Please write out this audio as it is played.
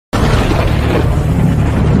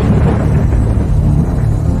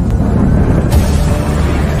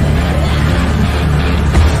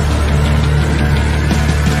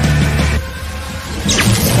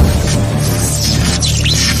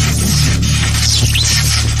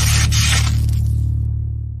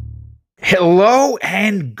Hello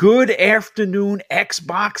and good afternoon,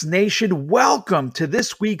 Xbox Nation. Welcome to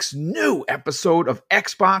this week's new episode of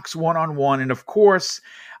Xbox One-on-One. And of course,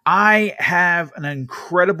 I have an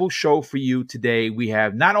incredible show for you today. We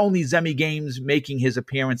have not only Zemi Games making his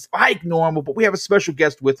appearance like normal, but we have a special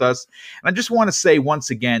guest with us. And I just want to say once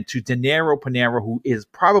again to Dinero Panero, who is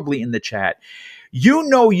probably in the chat, you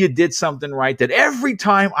know you did something right, that every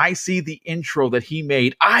time I see the intro that he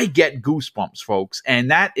made, I get goosebumps, folks.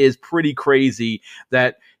 And that is pretty crazy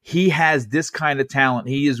that he has this kind of talent.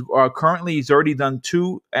 He is currently, he's already done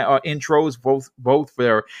two intros, both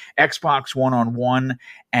for Xbox One-on-One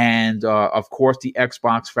and, of course, the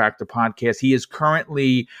Xbox Factor podcast. He is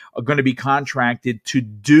currently going to be contracted to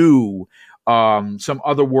do some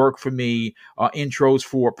other work for me, intros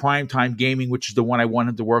for Primetime Gaming, which is the one I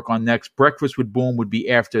wanted to work on next. Breakfast with Boom would be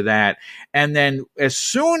after that. And then as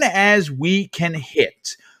soon as we can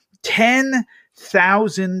hit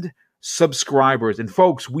 10,000 subscribers, and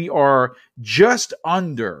folks, we are just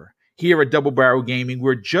under, here at Double Barrel Gaming,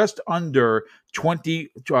 we're just under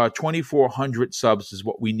 2,400 subs is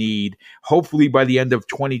what we need. Hopefully by the end of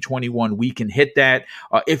 2021, we can hit that.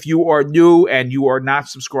 If you are new and you are not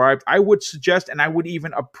subscribed, I would suggest, and I would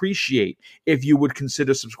even appreciate if you would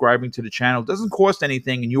consider subscribing to the channel. It doesn't cost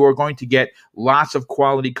anything, and you are going to get lots of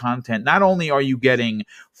quality content. Not only are you getting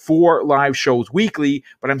 4 live shows weekly,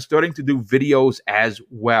 but I'm starting to do videos as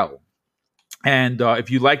well. And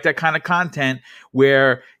if you like that kind of content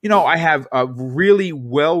where, you know, I have really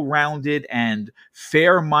well-rounded and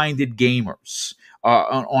fair-minded gamers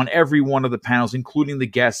on every one of the panels, including the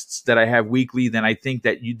guests that I have weekly, then I think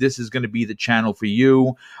that this is going to be the channel for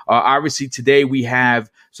you. Obviously, today we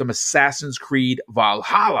have some Assassin's Creed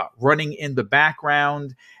Valhalla running in the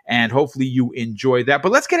background, and hopefully you enjoy that.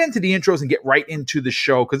 But let's get into the intros and get right into the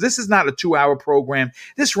show, because this is not a 2-hour program.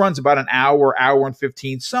 This runs about an hour, hour and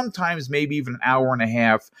 15, sometimes maybe even an hour and a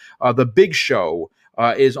half. The big show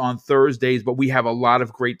is on Thursdays, but we have a lot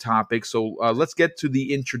of great topics. So let's get to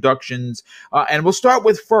the introductions. And we'll start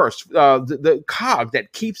with first, the cog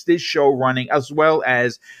that keeps this show running, as well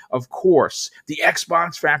as, of course, the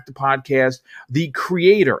Xbox Factor podcast, the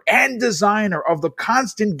creator and designer of the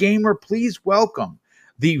Constant Gamer. Please welcome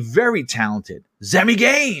the very talented Zemi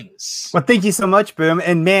Games. Well, thank you so much, Boom.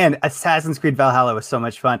 And man, Assassin's Creed Valhalla was so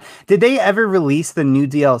much fun. Did they ever release the new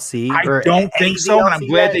DLC? I don't think so, and I'm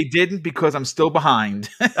glad they didn't, because I'm still behind.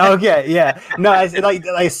 Okay, yeah. No, like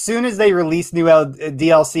as soon as they release new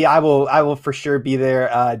DLC, I will for sure be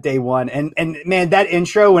there day one. And man, that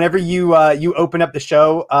intro, whenever you open up the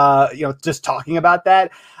show, just talking about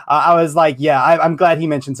that, I was like, yeah, I'm glad he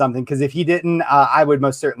mentioned something, because if he didn't, I would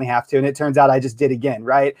most certainly have to. And it turns out I just did again,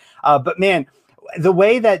 right? But man, the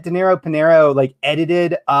way that Dinero Panero like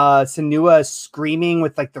edited Senua screaming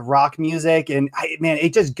with like the rock music, and man,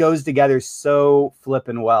 it just goes together so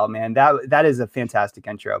flippin' well, man. That is a fantastic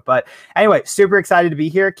intro. But anyway, super excited to be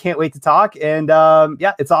here. Can't wait to talk. And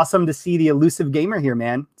yeah, it's awesome to see the elusive gamer here,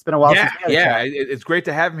 man. It's been a while. It's great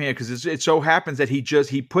to have him here, because it so happens that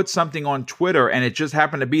he put something on Twitter, and it just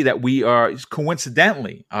happened to be that we are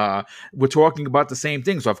coincidentally we're talking about the same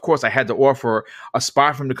thing. So of course I had to offer a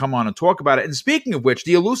spot for him to come on and talk about it. And speaking of which,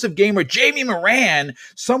 the elusive gamer Jamie Moran,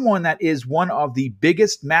 someone that is one of the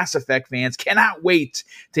biggest Mass Effect fans, cannot wait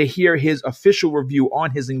to hear his official review on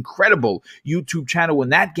his incredible YouTube channel when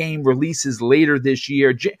that game releases later this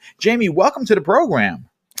year. Jamie, welcome to the program.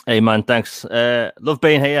 Hey man, thanks. Love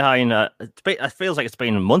being here. It feels like it's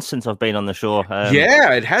been months since I've been on the show.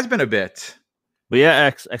 Yeah, it has been a bit. But yeah,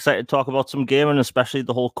 excited to talk about some gaming, especially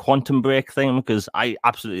the whole Quantum Break thing, because I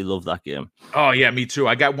absolutely love that game. Oh yeah, me too.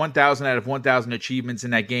 I got 1,000 out of 1,000 achievements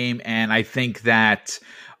in that game, and I think that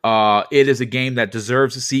it is a game that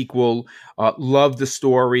deserves a sequel. Love the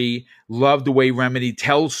story, love the way Remedy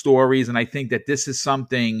tells stories, and I think that this is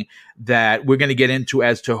something that we're going to get into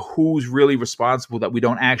as to who's really responsible that we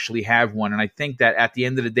don't actually have one. And I think that at the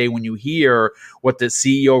end of the day, when you hear what the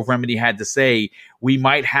CEO of Remedy had to say, we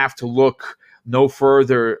might have to look no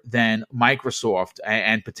further than Microsoft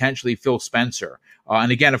and potentially Phil Spencer.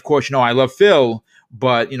 And again, of course, I love Phil,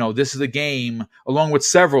 but, this is a game, along with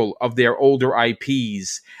several of their older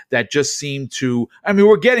IPs, that just seem to,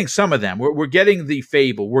 we're getting some of them. We're getting the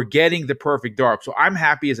Fable. We're getting the Perfect Dark. So I'm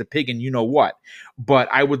happy as a pig, and you know what? But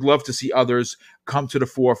I would love to see others come to the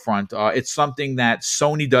forefront. It's something that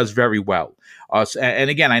Sony does very well. And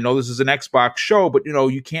again, I know this is an Xbox show, but,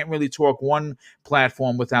 you can't really talk one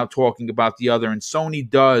platform without talking about the other. And Sony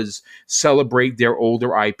does celebrate their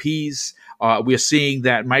older IPs. We're seeing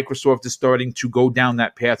that Microsoft is starting to go down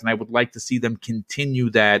that path, and I would like to see them continue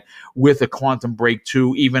that with a Quantum Break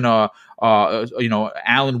 2, even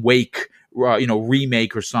Alan Wake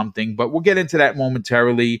remake or something. But we'll get into that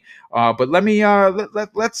momentarily. But let me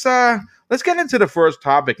let's get into the first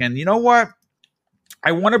topic. And you know what?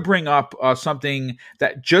 I want to bring up something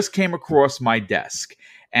that just came across my desk.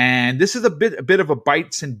 And this is a bit of a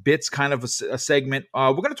bites and bits kind of a segment.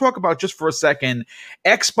 We're going to talk about, just for a second,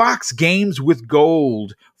 Xbox Games with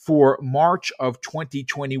Gold for March of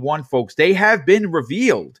 2021, folks. They have been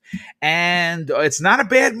revealed, and it's not a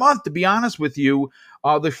bad month, to be honest with you.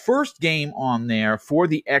 The first game on there for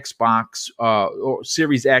the Xbox or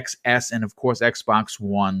Series X, S, and of course Xbox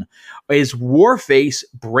One is Warface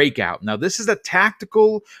Breakout. Now, this is a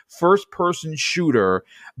tactical first-person shooter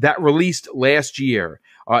that released last year.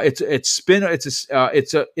 It's a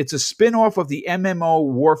spin-off of the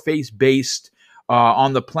MMO Warface based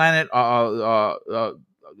on the planet.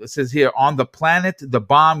 It says here, on the planet, the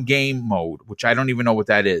bomb game mode, which I don't even know what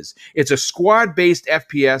that is. It's a squad-based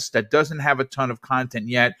FPS that doesn't have a ton of content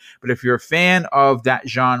yet, but if you're a fan of that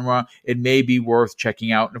genre, it may be worth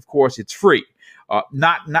checking out. And of course, it's free.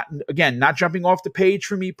 Not jumping off the page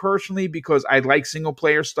for me personally, because I like single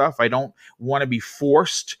player stuff. I don't want to be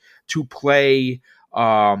forced to play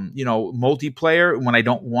multiplayer when I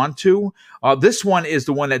don't want to. This one is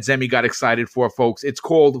the one that Zemi got excited for, folks. It's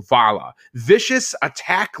called Vala, Vicious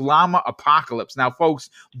Attack Llama Apocalypse. Now, folks,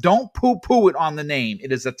 don't poo-poo it on the name.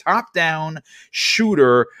 It is a top-down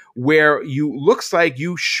shooter where looks like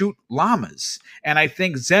you shoot llamas. And I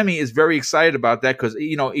think Zemi is very excited about that because,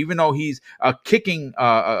 even though he's a chicken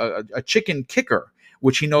kicker,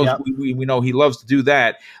 which he knows, yep. we know he loves to do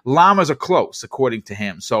that. Llamas are close, according to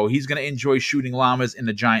him. So he's going to enjoy shooting llamas in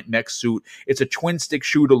a giant mech suit. It's a twin-stick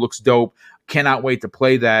shooter, looks dope. Cannot wait to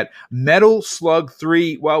play that. Metal Slug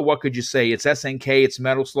 3, well, what could you say? It's SNK, it's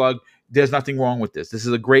Metal Slug. There's nothing wrong with this. This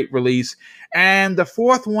is a great release. And the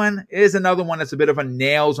fourth one is another one that's a bit of a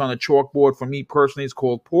nails on the chalkboard for me personally. It's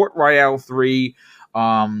called Port Royale 3.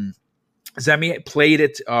 Zemi played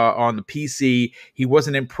it on the PC. He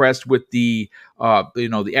wasn't impressed with the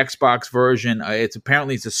Xbox version. It's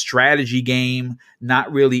a strategy game, not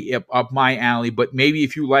really up my alley. But maybe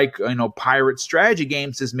if you like pirate strategy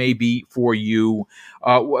games, this may be for you.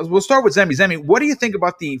 We'll start with Zemi. Zemi, what do you think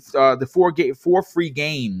about the four free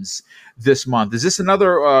games this month? Is this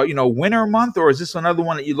another winter month, or is this another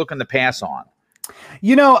one that you're looking to pass on?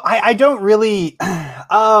 I don't really.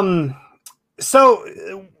 So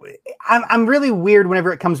I'm really weird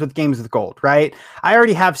whenever it comes with games with gold, right? I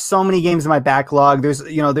already have so many games in my backlog.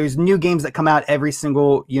 There's new games that come out every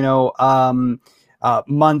single,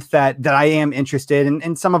 month that I am interested in,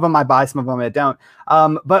 and some of them I buy, some of them I don't.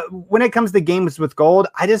 But when it comes to games with gold,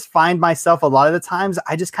 I just find myself a lot of the times,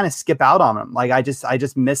 I just kind of skip out on them. Like I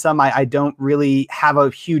just miss them. I don't really have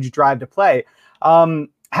a huge drive to play.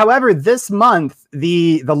 However, this month,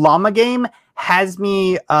 the Llama game has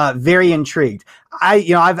me very intrigued.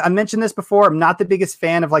 I've mentioned this before. I'm not the biggest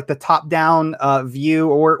fan of like the top-down view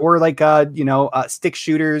or like stick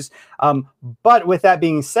shooters. But with that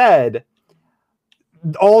being said,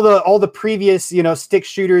 all the previous stick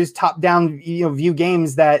shooters, top-down view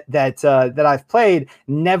games that I've played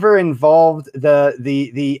never involved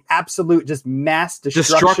the absolute just mass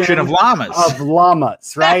destruction of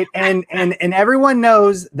llamas. Right? and everyone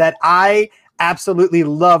knows that I absolutely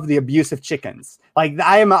love the abuse of chickens. Like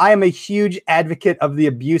I am a huge advocate of the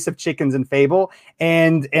abuse of chickens in Fable,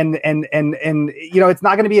 and it's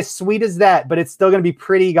not going to be as sweet as that, but it's still going to be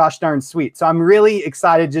pretty gosh darn sweet. So I'm really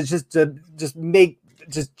excited to make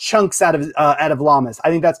chunks out of llamas.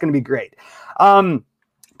 I think that's going to be great.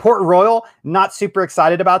 Port Royal, not super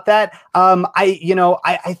excited about that.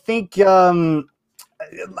 I think.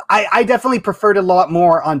 I definitely preferred it a lot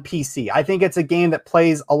more on PC. I think it's a game that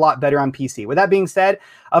plays a lot better on PC. With that being said,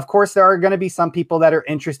 of course, there are going to be some people that are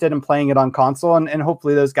interested in playing it on console, and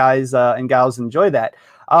hopefully those guys and gals enjoy that.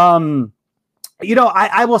 I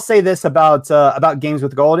will say this about games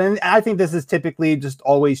with gold, and I think this is typically just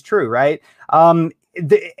always true, right?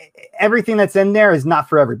 Everything that's in there is not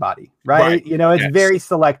for everybody, right? It's yes. Very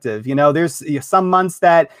selective. There's some months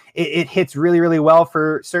that it hits really, really well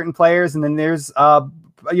for certain players, and then there's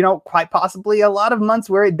quite possibly a lot of months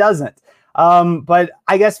where it doesn't. But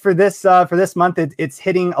I guess for this month, it's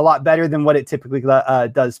hitting a lot better than what it typically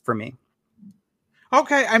does for me.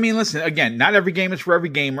 Okay, I mean, listen, again, not every game is for every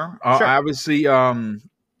gamer. Sure. Obviously,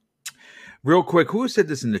 real quick, who said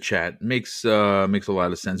this in the chat? Makes a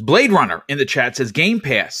lot of sense. Blade Runner in the chat says Game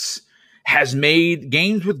Pass has made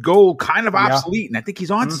games with gold kind of obsolete, and I think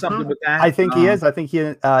he's on something with that. I think he is. I think he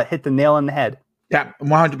hit the nail on the head. Yeah,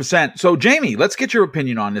 100%. So, Jamie, let's get your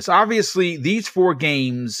opinion on this. Obviously, these 4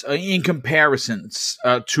 games, in comparisons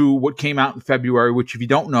to what came out in February, which, if you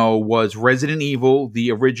don't know, was Resident Evil,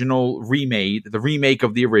 the original remake, the remake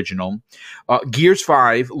of the original, Gears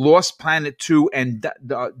 5, Lost Planet 2, and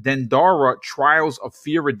Dendara Trials of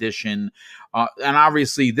Fear Edition. And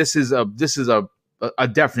obviously, this is a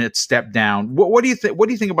definite step down. What do you think? What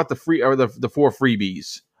do you think about the 4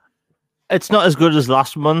 freebies? It's not as good as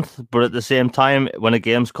last month, but at the same time, when a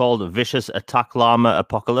game's called Vicious Attack Llama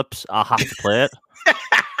Apocalypse, I have to play it.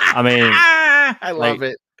 I mean, I love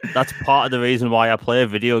it. That's part of the reason why I play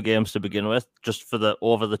video games to begin with, just for the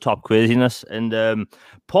over-the-top craziness. And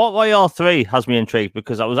Port Royale 3 has me intrigued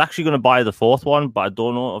because I was actually going to buy the 4th one, but I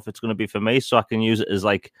don't know if it's going to be for me, so I can use it as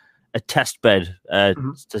like a test bed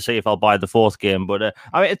to see if I'll buy the 4th game. But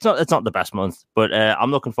I mean, it's not the best month, but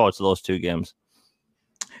I'm looking forward to those 2 games.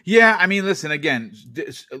 Yeah, I mean, listen, again,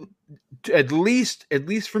 at least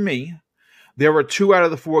for me, there were 2 out of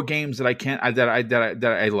the 4 games that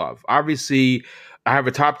I love. Obviously, I have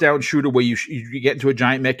a top-down shooter where you get into a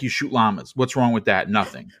giant mech, you shoot llamas. What's wrong with that?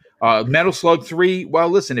 Nothing. Metal Slug 3, well,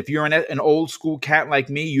 listen, if you're an old-school cat like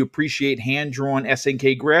me, you appreciate hand-drawn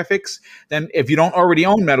SNK graphics, then if you don't already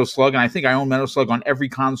own Metal Slug, and I think I own Metal Slug on every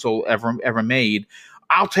console ever made,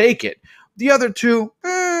 I'll take it. The other 2,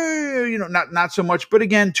 not so much. But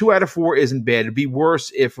again, 2 out of 4 isn't bad. It'd be worse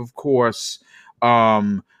if, of course,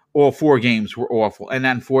 all 4 games were awful. And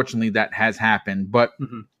unfortunately, that has happened. But,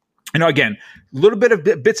 again, a little bit of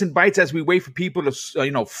bits and bytes as we wait for people to,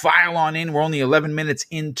 file on in. We're only 11 minutes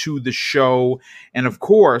into the show. And, of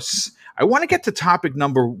course, I want to get to topic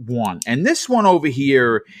number 1. And this one over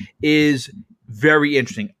here is very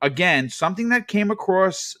interesting. Again, something that came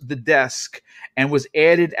across the desk and was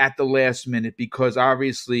added at the last minute because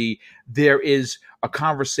obviously there is a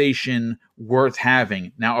conversation worth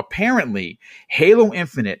having. Now, apparently, Halo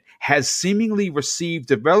Infinite has seemingly received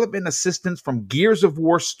development assistance from Gears of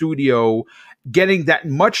War Studio, getting that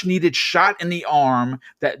much needed shot in the arm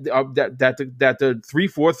that the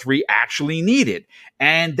 343 actually needed.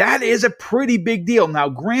 And that is a pretty big deal. Now,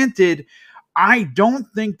 granted, I don't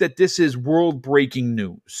think that this is world-breaking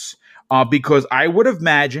news because I would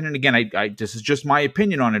imagine, and again, I this is just my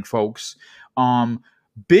opinion on it, folks,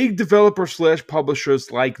 big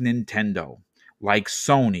developer/publishers like Nintendo, like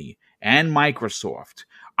Sony, and Microsoft,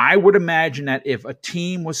 I would imagine that if a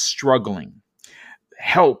team was struggling,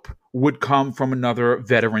 help would come from another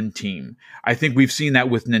veteran team. I think we've seen that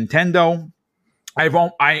with Nintendo.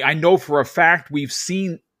 I know for a fact we've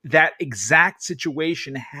seen that exact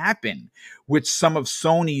situation happen with some of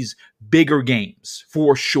Sony's bigger games,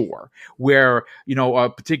 for sure, where, a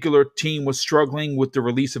particular team was struggling with the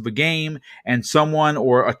release of a game and someone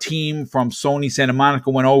or a team from Sony Santa Monica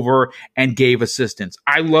went over and gave assistance.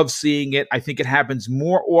 I love seeing it. I think it happens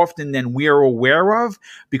more often than we're aware of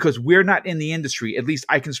because we're not in the industry. At least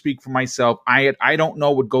I can speak for myself. I don't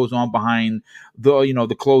know what goes on behind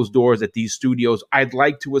the closed doors at these studios. I'd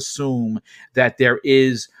like to assume that there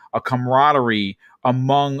is a camaraderie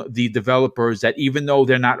among the developers that even though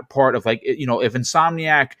they're not a part of, like, if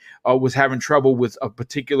Insomniac was having trouble with a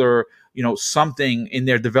particular, something in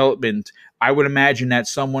their development, I would imagine that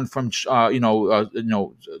someone from, again,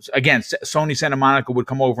 Sony Santa Monica would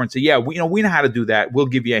come over and say, yeah, we know how to do that. We'll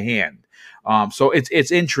give you a hand. So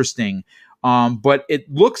it's interesting. But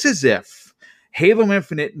it looks as if Halo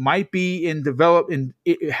Infinite might be being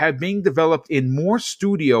developed in more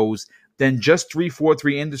studios than just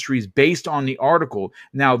 343 Industries based on the article.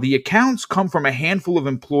 Now, the accounts come from a handful of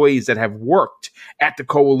employees that have worked at the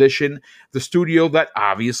Coalition, the studio that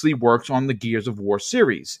obviously works on the Gears of War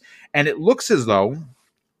series. And it looks as though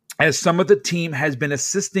as some of the team has been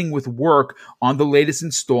assisting with work on the latest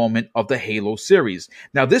installment of the Halo series.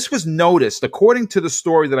 Now, this was noticed, according to the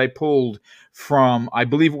story that I pulled from, I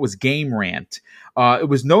believe it was Game Rant. It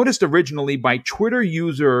was noticed originally by Twitter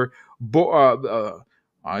user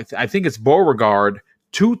I think it's Beauregard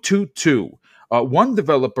 222, one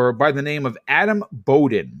developer by the name of Adam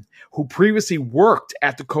Bowden, who previously worked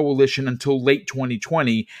at the Coalition until late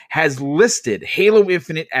 2020, has listed Halo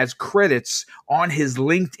Infinite as credits on his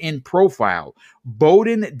LinkedIn profile.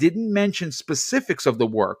 Bowden didn't mention specifics of the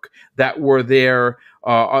work that were there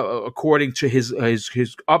according to his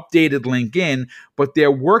updated LinkedIn, but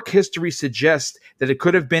their work history suggests that it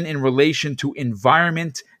could have been in relation to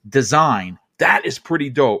environment design. That is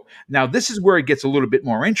pretty dope. Now, this is where it gets a little bit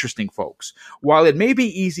more interesting, folks. While it may be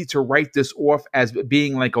easy to write this off as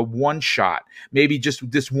being like a one-shot, maybe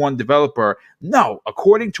just this one developer, no,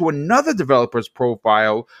 according to another developer's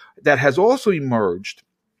profile that has also emerged,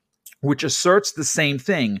 which asserts the same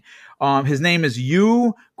thing. His name is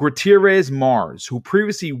Yu Gutierrez Mars, who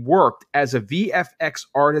previously worked as a VFX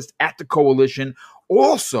artist at the Coalition,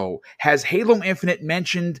 also has Halo Infinite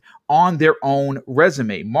mentioned on their own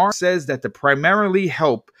resume. Mars says that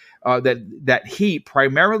he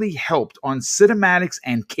primarily helped on cinematics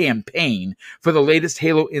and campaign for the latest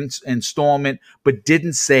Halo installment, but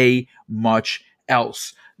didn't say much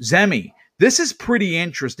else. Zemi, this is pretty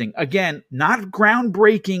interesting. Again, not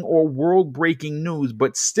groundbreaking or world-breaking news,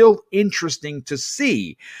 but still interesting to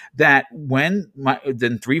see that when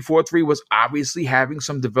then 343 was obviously having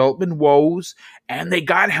some development woes, and they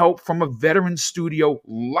got help from a veteran studio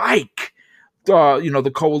like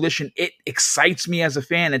the Coalition. It excites me as a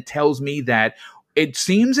fan. It tells me that it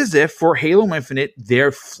seems as if for Halo Infinite,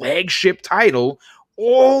 their flagship title,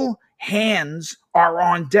 all hands are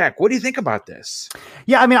on deck. What do you think about this?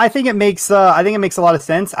 Yeah, I mean, I think it makes a lot of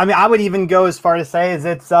sense. I mean, I would even go as far to say as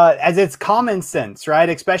it's common sense, right?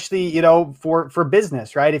 Especially, for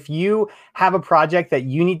business, right? If you have a project that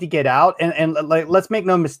you need to get out, and like, let's make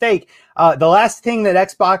no mistake, the last thing that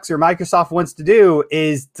Xbox or Microsoft wants to do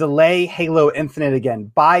is delay Halo Infinite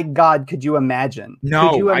again. By God, could you imagine? No,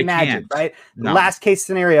 could you imagine, I can't. right? No. Last case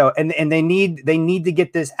scenario, and they need to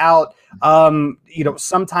get this out,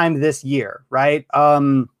 sometime this year, right?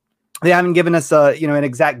 They haven't given us an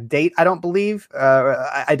exact date. I don't believe.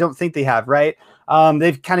 I don't think they have. Right.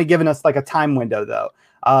 They've kind of given us like a time window though.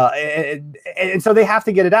 And so they have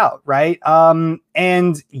to get it out. Right.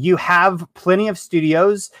 And you have plenty of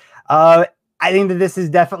studios. I think that this is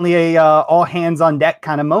definitely a all hands on deck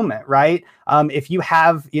kind of moment, right? If you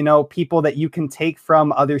have, people that you can take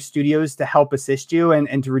from other studios to help assist you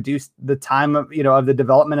and to reduce the time of the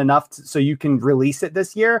development enough so you can release it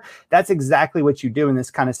this year, that's exactly what you do in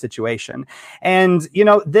this kind of situation. And,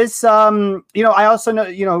 this, I also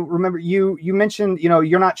know, remember you mentioned,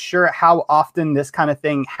 you're not sure how often this kind of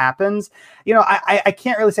thing happens. I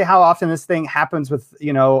can't really say how often this thing happens with,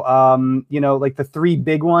 like the three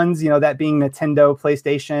big ones, that being Nintendo,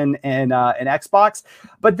 PlayStation, and Xbox.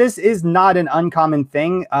 But this is not an uncommon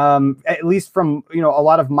thing, at least from a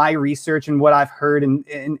lot of my research and what I've heard and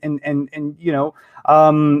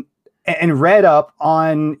read up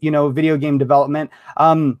on video game development.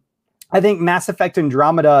 I think Mass Effect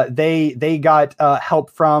Andromeda, they got help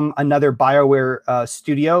from another BioWare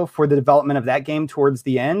studio for the development of that game towards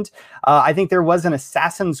the end. I think there was an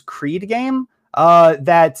Assassin's Creed game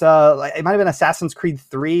that it might have been Assassin's Creed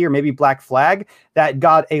 3 or maybe Black Flag that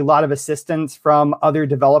got a lot of assistance from other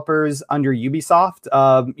developers under Ubisoft,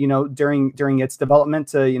 during its development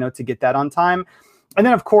to get that on time. And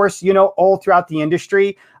then, of course, all throughout the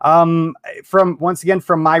industry, from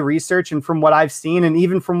my research and from what I've seen, and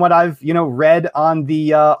even from what I've read on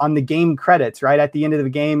the game credits, right at the end of the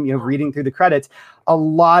game, reading through the credits, a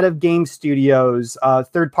lot of game studios,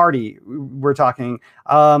 third party, we're talking,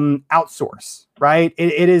 outsource, right?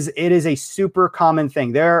 It is a super common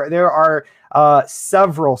thing. There are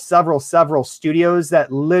several studios that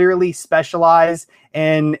literally specialize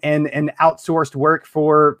in outsourced work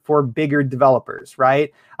for bigger developers,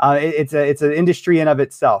 right? It's an industry in of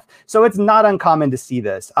itself, so it's not uncommon to see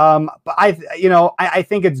this. But I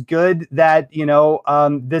think it's good that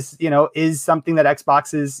this is something that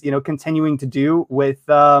Xbox is continuing to do with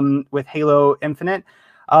Halo Infinite.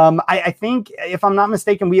 I think, if I'm not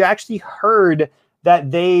mistaken, we actually heard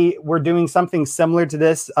that they were doing something similar to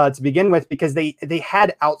this to begin with, because they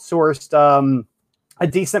had outsourced a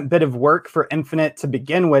decent bit of work for Infinite to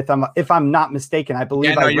begin with. If I'm not mistaken, I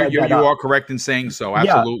believe. Yeah, no, you are correct in saying so.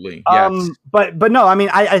 Absolutely. Yeah. Yes. But no, I mean,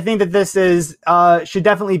 I think that this is should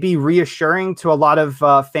definitely be reassuring to a lot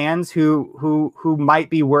of fans who might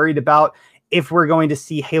be worried about if we're going to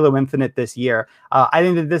see Halo Infinite this year. I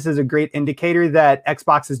think that this is a great indicator that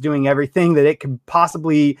Xbox is doing everything that it could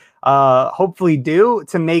possibly, hopefully do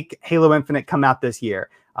to make Halo Infinite come out this year.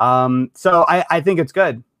 So I think it's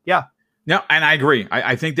good. Yeah. No, and I agree.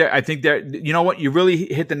 I think that you know what, you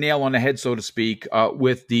really hit the nail on the head, so to speak,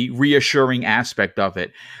 with the reassuring aspect of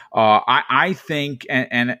it. I think,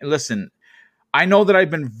 and listen, I know that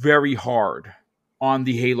I've been very hard on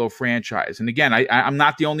the Halo franchise, and again, I'm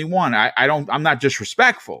not the only one. I'm not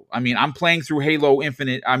disrespectful. I mean, I'm playing through Halo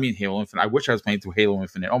Infinite. I wish I was playing through Halo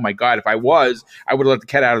Infinite. Oh my God, if I was, I would have let the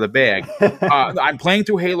cat out of the bag. I'm playing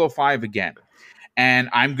through Halo 5 again, and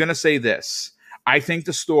I'm gonna say this. I think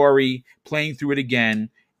the story, playing through it again,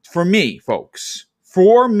 for me, folks,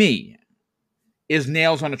 is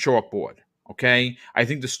nails on a chalkboard. Okay, I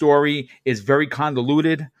think the story is very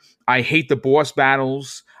convoluted. I hate the boss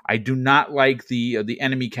battles. I do not like the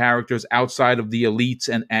enemy characters outside of the elites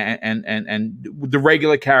and the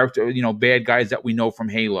regular character, bad guys that we know from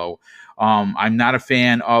Halo. I'm not a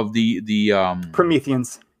fan of the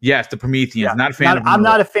Prometheans. Yes, the Prometheans. Yeah. Not a fan of them. I'm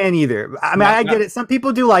not a fan either. I mean, I get it. Some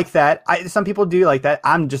people do like that. Some people do like that.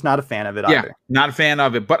 I'm just not a fan of it either. Not a fan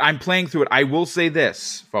of it. But I'm playing through it. I will say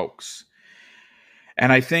this, folks.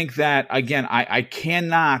 And I think that, again, I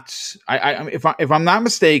cannot. If I'm not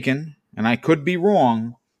mistaken, and I could be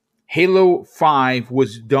wrong, Halo 5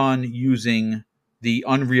 was done using the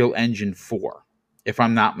Unreal Engine 4, if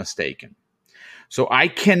I'm not mistaken. So I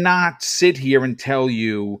cannot sit here and tell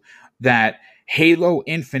you that Halo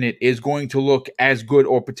Infinite is going to look as good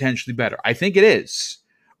or potentially better. I think it is.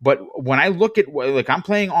 But when I look at, like, I'm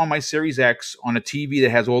playing on my Series X on a TV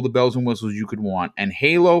that has all the bells and whistles you could want, and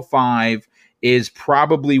Halo 5 is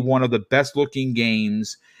probably one of the best looking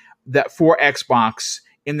games that for Xbox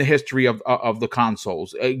in the history of the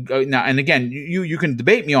consoles. Now, and again, you can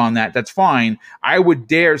debate me on that. That's fine. I would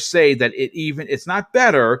dare say that it's not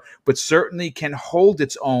better, but certainly can hold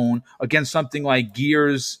its own against something like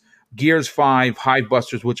Gears 5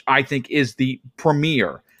 Hivebusters, which I think is the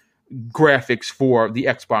premier graphics for the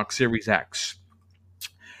Xbox Series X.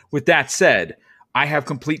 With that said, I have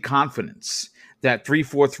complete confidence that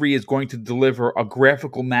 343 is going to deliver a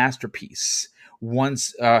graphical masterpiece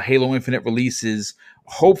once Halo Infinite releases,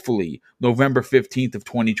 hopefully November 15th of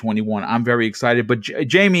 2021. I'm very excited. But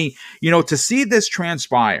Jamie, to see this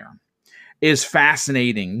transpire is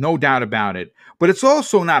fascinating, no doubt about it. But it's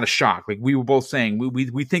also not a shock. Like we were both saying,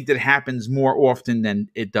 we think that it happens more often than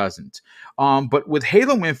it doesn't. But with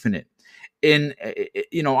Halo Infinite,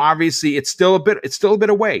 obviously it's still a bit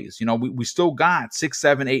of ways. We still got 6,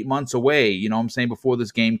 7, 8 months away, what I'm saying, before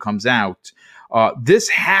this game comes out. This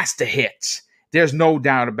has to hit. There's no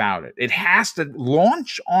doubt about it. It has to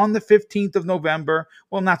launch on the 15th of November.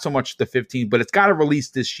 Well, not so much the 15th, but it's got to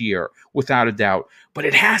release this year without a doubt. But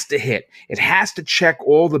it has to hit. It has to check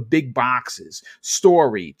all the big boxes.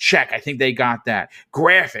 Story, check. I think they got that.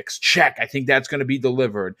 Graphics, check. I think that's going to be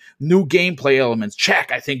delivered. New gameplay elements, check.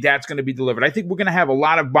 I think that's going to be delivered. I think we're going to have a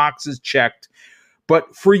lot of boxes checked.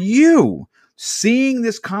 But for you, seeing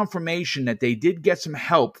this confirmation that they did get some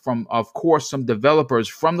help from, of course, some developers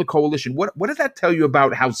from the coalition, what does that tell you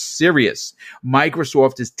about how serious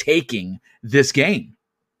Microsoft is taking this game?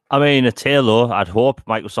 I mean, it's Halo. I'd hope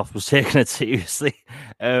Microsoft was taking it seriously.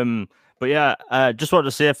 But yeah, just wanted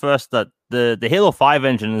to say first that the Halo 5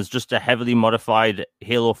 engine is just a heavily modified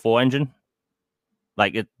Halo 4 engine.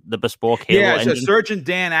 Like the bespoke Halo engine. So Surgeon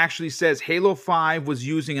Dan actually says Halo 5 was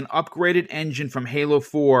using an upgraded engine from Halo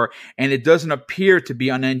 4, and it doesn't appear to be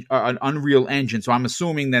an Unreal Engine. So I'm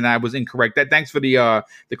assuming that I was incorrect. Thanks for the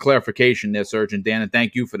clarification there, Surgeon Dan, and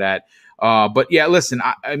thank you for that. But yeah, listen,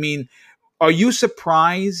 I mean, are you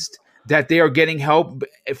surprised that they are getting help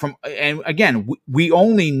from? And again, we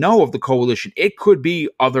only know of the coalition. It could be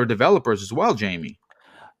other developers as well, Jamie.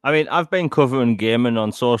 I mean, I've been covering gaming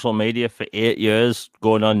on social media for 8 years,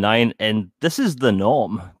 going on 9, and this is the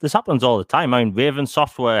norm. This happens all the time. I mean, Raven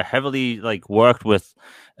Software heavily worked with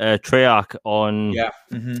Treyarch on,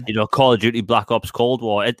 Call of Duty, Black Ops, Cold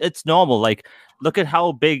War. It's normal. Like, look at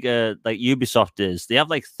how big Ubisoft is. They have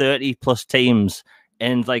 30 plus teams,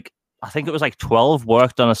 and I think it was 12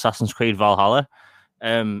 worked on Assassin's Creed Valhalla.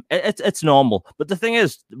 It's normal. But the thing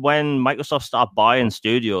is, when Microsoft started buying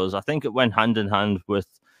studios, I think it went hand in hand with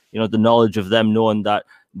the knowledge of them knowing that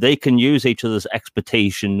they can use each other's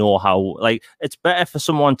expertise and know how. It's better for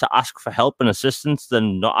someone to ask for help and assistance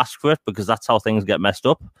than not ask for it, because that's how things get messed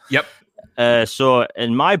up. Yep. So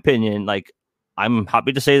in my opinion, I'm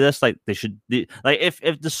happy to say this, they should, if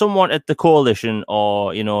there's someone at the coalition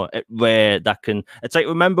or at Rare that can, it's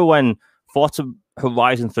remember when Forza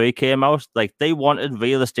Horizon 3 came out, they wanted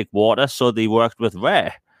realistic water, so they worked with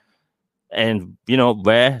Rare, and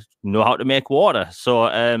Rare know how to make water. So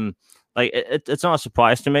it's not a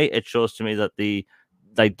surprise to me. It shows to me that the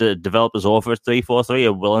developers over at 343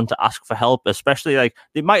 are willing to ask for help, especially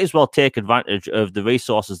they might as well take advantage of the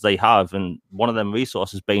resources they have, and one of them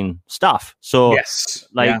resources being staff. So yes,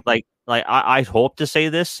 I hope to see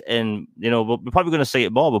this, and we're probably going to see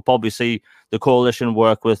it more. We'll probably see the coalition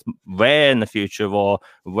work with Rare in the future, or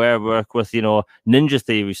Rare work with Ninja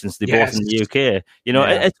Theory, since they're both in the UK.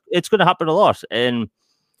 It's going to happen a lot, and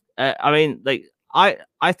I mean,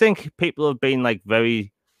 I think people have been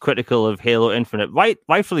very critical of Halo Infinite,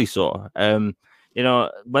 rightfully so. When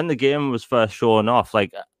the game was first shown off,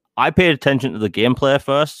 I paid attention to the gameplay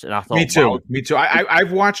first, and I thought, Me too. wow. Me too.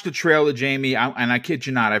 I've watched the trailer, Jamie, and I kid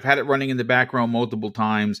you not, I've had it running in the background multiple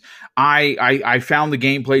times. I found the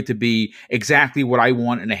gameplay to be exactly what I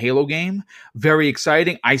want in a Halo game. Very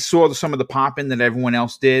exciting. I saw some of the pop-in that everyone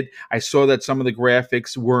else did. I saw that some of the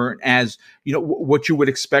graphics weren't as, what you would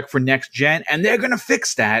expect for next gen, and they're going to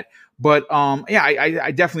fix that. But yeah,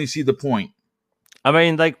 I definitely see the point. I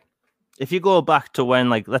mean, like, if you go back to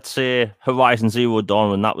when, like, let's say Horizon Zero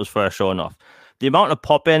Dawn, when that was first showing off, the amount of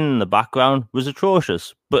pop-in in the background was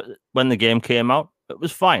atrocious. But when the game came out, it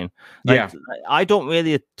was fine. Like, Yeah. I don't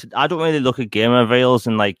really look at game reveals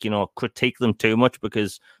and, like, critique them too much,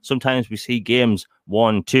 because sometimes we see games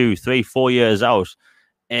 1, 2, 3, 4 years out.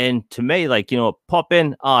 And to me, like,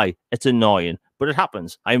 pop-in, it's annoying. But it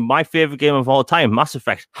happens. My favorite game of all time, Mass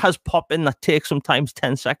Effect, has pop-in that takes sometimes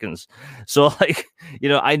 10 seconds. So, like,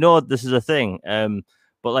 I know this is a thing.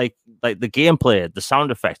 But like the gameplay, the sound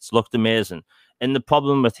effects looked amazing. And the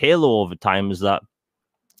problem with Halo over time is that,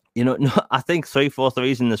 I think 343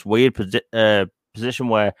 is in this weird position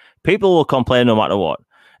where people will complain no matter what.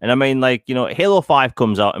 And I mean, like, Halo 5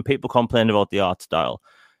 comes out and people complain about the art style.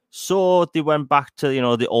 So they went back to,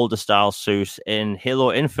 the older style suit in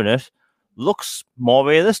Halo Infinite. Looks more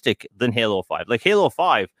realistic than Halo 5. Like, Halo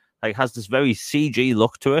 5 has this very CG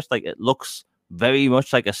look to it. Like, it looks very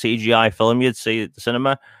much like a CGI film you'd see at the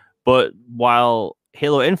cinema. But while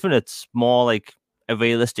Halo Infinite's more like a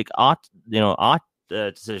realistic art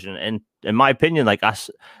decision. And in my opinion, like,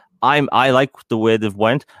 I like the way they've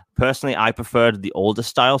went. Personally, I preferred the older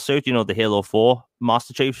style suit, the Halo 4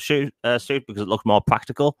 Master Chief suit, because it looked more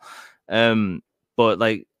practical. But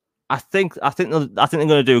like, I think they're going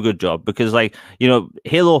to do a good job, because, like,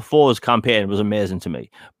 Halo 4's campaign was amazing to me,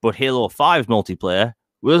 but Halo 5's multiplayer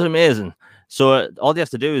was amazing. So all you have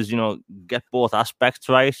to do is, get both aspects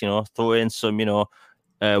right, throw in some, Warzone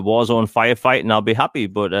firefight, and I'll be happy.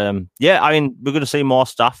 But yeah, I mean, we're going to see more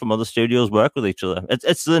staff from other studios work with each other.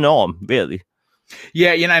 It's the norm, really.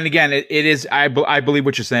 Yeah, and again, it is. I believe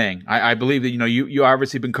what you're saying. I believe that you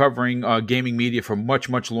obviously been covering gaming media for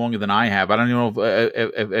much longer than I have. I don't know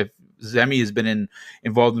if Zemi has been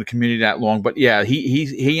involved in the community that long, but yeah,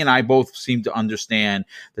 he and I both seem to understand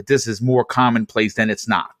that this is more commonplace than it's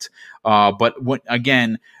not. But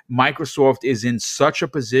again, Microsoft is in such a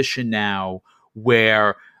position now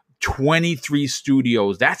where 23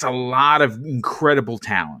 studios, that's a lot of incredible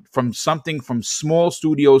talent, from small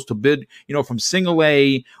studios to big, from single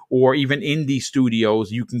A or even indie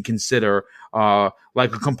studios you can consider,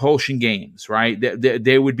 like a Compulsion Games, right?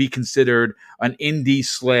 They would be considered an indie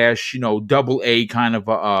 / double A kind of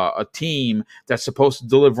a team that's supposed to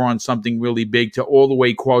deliver on something really big, to all the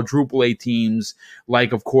way quadruple A teams,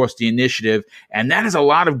 like, of course, the Initiative. And that is a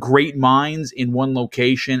lot of great minds in one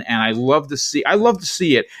location. And I love to see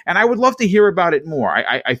it. And I would love to hear about it more.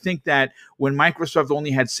 I think that when Microsoft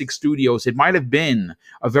only had 6 studios, it might have been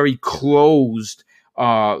a very closed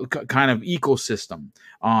kind of ecosystem,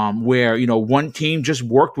 where one team just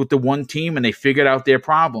worked with the one team and they figured out their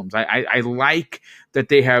problems. I like that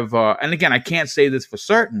they have, and again, I can't say this for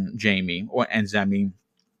certain, Jamie and Zemi,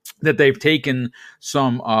 that they've taken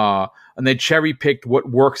some and they cherry picked what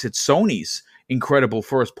works at Sony's incredible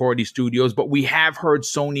first party studios, but we have heard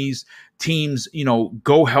Sony's teams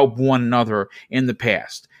go help one another in the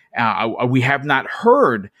past. We have not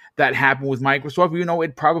heard that happen with Microsoft.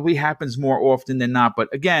 It probably happens more often than not.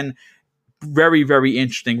 But again, very, very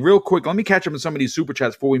interesting. Real quick, let me catch up on some of these super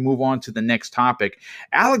chats before we move on to the next topic.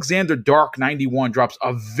 Alexander Dark 91 drops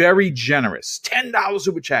a very generous $10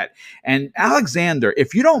 super chat. And Alexander,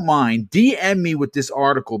 if you don't mind, DM me with this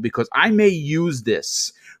article, because I may use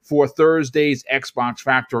this for Thursday's Xbox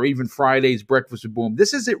Factor, or even Friday's Breakfast with Boom.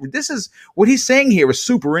 This is it. This is what he's saying here is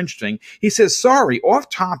super interesting. He says, sorry, off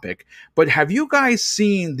topic, but have you guys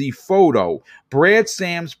seen the photo Brad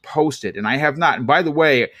Sams posted? And I have not. And by the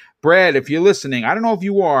way, Brad, if you're listening, I don't know if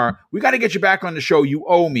you are, we got to get you back on the show. You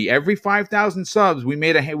owe me. Every 5,000 subs, we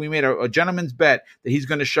made a gentleman's bet that he's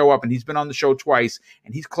going to show up, and he's been on the show twice,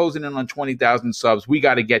 and he's closing in on 20,000 subs. We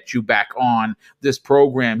got to get you back on this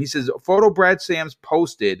program. He says, photo Brad Sams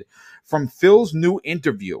posted from Phil's new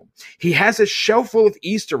interview. He has a shelf full of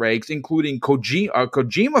Easter eggs, including a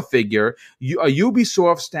Kojima figure, a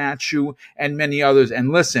Ubisoft statue, and many others.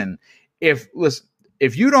 And listen,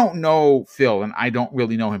 if you don't know Phil, and I don't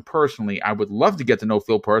really know him personally, I would love to get to know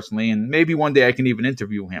Phil personally, and maybe one day I can even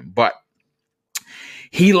interview him. But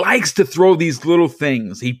he likes to throw these little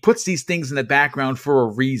things. He puts these things in the background for a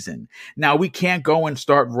reason. Now, we can't go and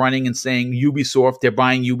start running and saying Ubisoft, they're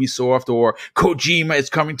buying Ubisoft, or Kojima is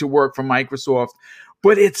coming to work for Microsoft.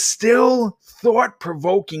 but it's still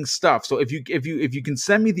thought-provoking stuff. So if you can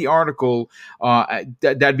send me the article,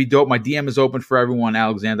 that'd be dope. My DM is open for everyone,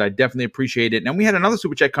 Alexander. I definitely appreciate it. And we had another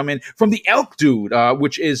super chat come in from the Elk Dude,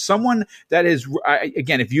 which is someone that is,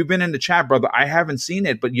 again, if you've been in the chat, brother, I haven't seen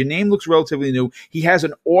it, but your name looks relatively new. He has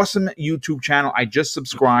an awesome YouTube channel. I just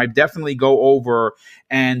subscribed. Definitely go over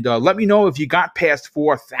and let me know if you got past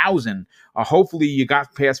 4,000. Hopefully you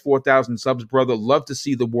got past 4,000 subs, brother. Love to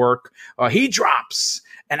see the work. He drops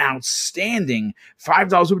an outstanding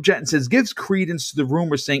 $5 super chat and says, gives credence to the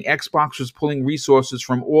rumor saying Xbox was pulling resources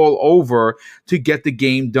from all over to get the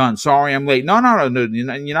game done. Sorry, I'm late. No,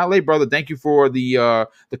 you're not late, brother. Thank you for the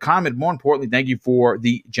comment. More importantly, thank you for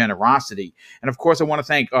the generosity. And of course, I want to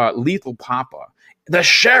thank Lethal Papa, the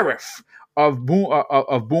sheriff of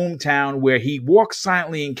Boomtown, where he walks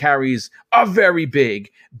silently and carries a very big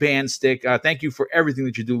band stick. Thank you for everything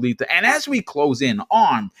that you do, Letha. And as we close in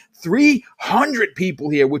on 300 people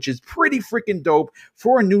here, which is pretty freaking dope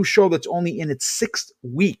for a new show that's only in its 6th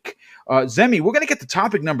week, Zemi, we're going to get to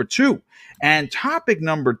topic number 2. And topic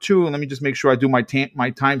number 2, let me just make sure I do my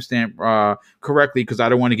timestamp correctly, because I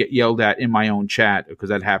don't want to get yelled at in my own chat, because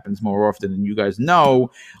that happens more often than you guys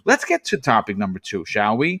know. Let's get to topic number 2,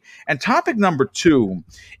 shall we? And topic number 2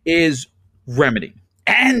 is Remedy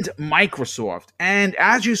and Microsoft. And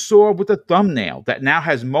as you saw with the thumbnail that now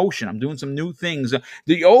has motion, I'm doing some new things.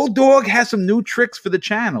 The old dog has some new tricks for the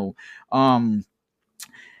channel.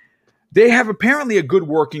 They have apparently a good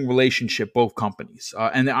working relationship, both companies.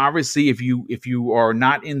 And obviously, if you are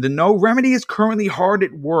not in the know, Remedy is currently hard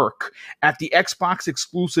at work at the Xbox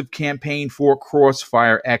exclusive campaign for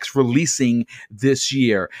Crossfire X releasing this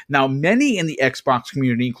year. Now, many in the Xbox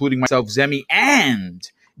community, including myself, Zemi,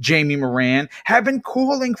 and Jamie Moran, have been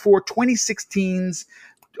calling for 2016's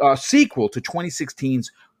sequel to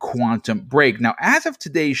 2016's Quantum Break. Now, as of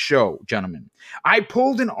today's show, gentlemen, I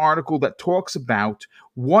pulled an article that talks about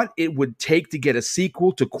what it would take to get a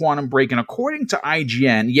sequel to Quantum Break. And according to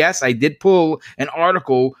IGN, yes, I did pull an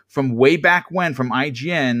article from way back when from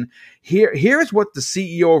IGN. Here's what the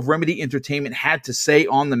CEO of Remedy Entertainment had to say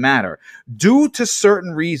on the matter. Due to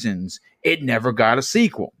certain reasons, it never got a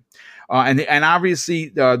sequel. And obviously,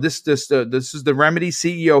 this is the Remedy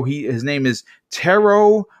CEO. His name is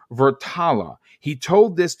Tero Virtala. He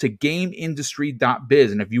told this to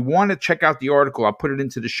GameIndustry.biz. And if you want to check out the article, I'll put it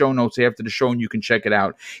into the show notes after the show and you can check it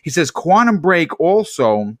out. He says, Quantum Break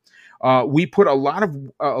also, we put a lot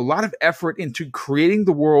of effort into creating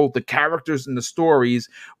the world, the characters, and the stories,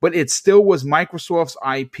 but it still was Microsoft's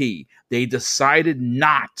IP. They decided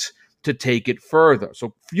not to take it further.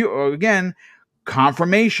 So, again,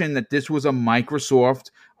 confirmation that this was a Microsoft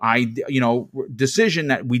decision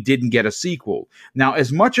that we didn't get a sequel. Now,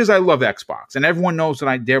 as much as I love Xbox, and everyone knows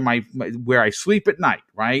that they're where I sleep at night,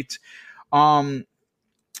 right? And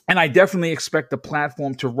I definitely expect the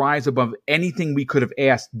platform to rise above anything we could have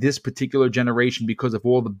asked this particular generation because of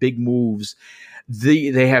all the big moves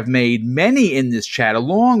they have made. Many in this chat,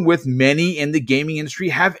 along with many in the gaming industry,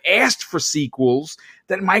 have asked for sequels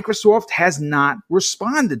that Microsoft has not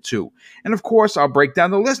responded to. And of course, I'll break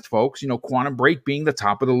down the list, folks. Quantum Break being the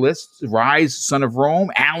top of the list, Rise, Son of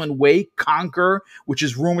Rome, Alan Wake, Conquer, which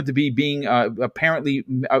is rumored to be being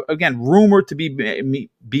rumored to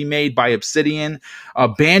be made by Obsidian,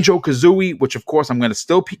 Banjo-Kazooie, which of course I'm going to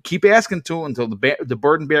still keep asking to until the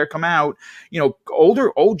Bird and Bear come out.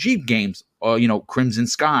 Older OG games. Crimson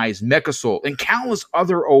Skies, MechaSoul, and countless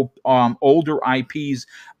other older IPs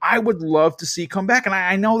I would love to see come back. And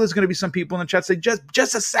I know there's going to be some people in the chat say,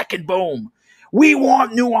 just a second, boom. We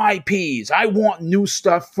want new IPs. I want new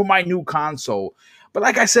stuff for my new console. But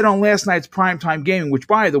like I said on last night's Primetime Gaming, which,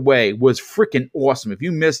 by the way, was freaking awesome. If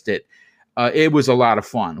you missed it, it was a lot of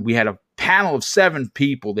fun. We had a panel of 7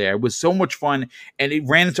 people there. It was so much fun, and it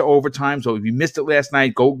ran into overtime. So if you missed it last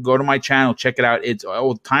night, go to my channel, check it out.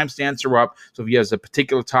 Timestamps are up. So if you have a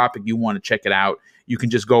particular topic you want to check it out, you can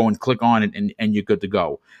just go and click on it, and you're good to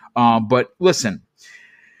go. But listen,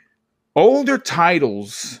 older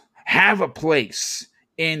titles have a place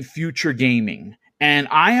in future gaming. And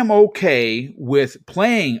I am okay with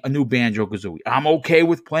playing a new Banjo-Kazooie. I'm okay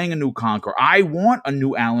with playing a new Conquer. I want a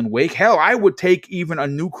new Alan Wake. Hell, I would take even a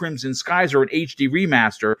new Crimson Skies or an HD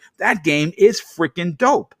remaster. That game is freaking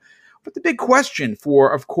dope. But the big question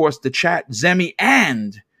for, of course, the chat, Zemi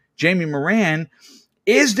and Jamie Moran,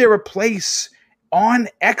 is there a place on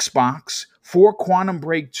Xbox for Quantum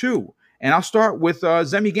Break 2? And I'll start with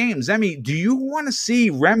Zemi Games. Zemi, do you want to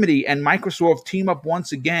see Remedy and Microsoft team up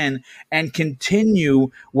once again and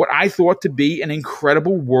continue what I thought to be an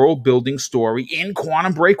incredible world-building story in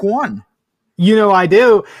Quantum Break 1? I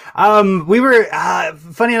do. We were,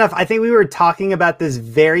 funny enough, I think we were talking about this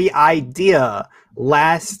very idea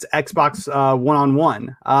last Xbox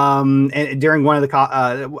one-on-one. And during one of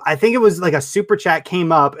the, I think it was like a super chat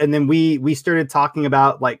came up, and then we started talking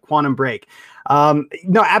about like Quantum Break.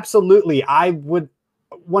 No, absolutely. I would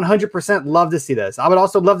 100% love to see this. I would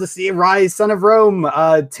also love to see Rise Son of Rome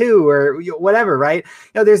 2 or whatever, right?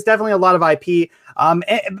 There's definitely a lot of IP.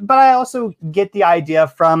 But I also get the idea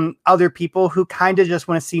from other people who kind of just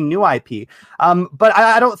want to see new IP. But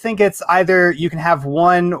I don't think it's either you can have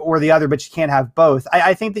one or the other, but you can't have both.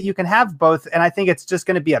 I think that you can have both, and I think it's just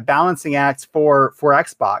going to be a balancing act for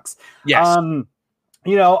Xbox. Yes.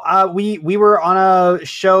 We were on a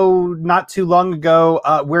show not too long ago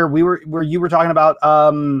where you were talking about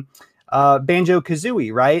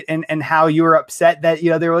Banjo-Kazooie, right? And how you were upset that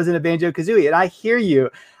there wasn't a Banjo-Kazooie, and I hear you.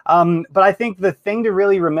 But I think the thing to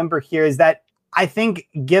really remember here is that I think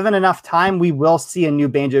given enough time, we will see a new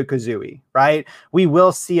Banjo-Kazooie, right? We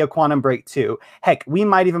will see a Quantum Break 2. Heck, we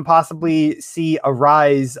might even possibly see a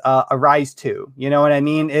Rise 2. You know what I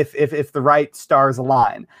mean? If the right stars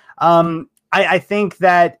align. I think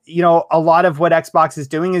that, a lot of what Xbox is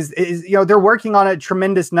doing is they're working on a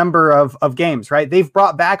tremendous number of games, right? They've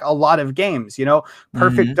brought back a lot of games,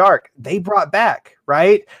 Perfect Dark, they brought back,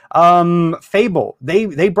 right? Fable,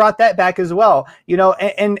 they brought that back as well,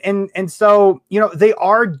 and so, they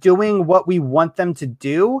are doing what we want them to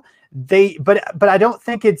do. But I don't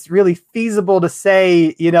think it's really feasible to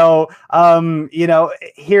say, here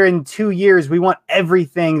in 2 years, we want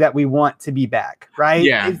everything that we want to be back. Right.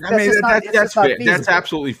 Yeah. That's fair. That's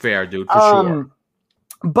absolutely fair, dude. For sure.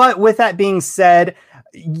 But with that being said,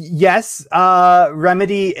 yes,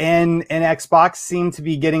 Remedy and Xbox seem to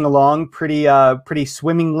be getting along pretty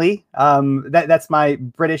swimmingly. That's my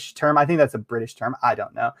British term. I think that's a British term. I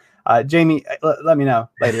don't know. Jamie, let me know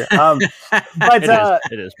later. But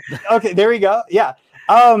it is. Okay, there we go. Yeah.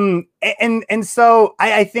 And so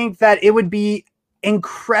I think that it would be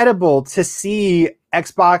incredible to see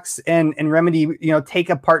Xbox and Remedy,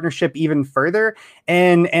 take a partnership even further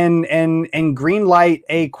and green light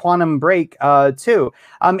a Quantum Break too.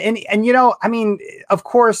 Of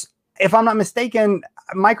course, if I'm not mistaken,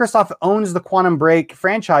 Microsoft owns the Quantum Break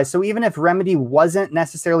franchise. So even if Remedy wasn't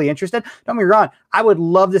necessarily interested, don't get me wrong, I would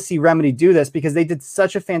love to see Remedy do this because they did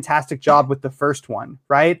such a fantastic job with the first one,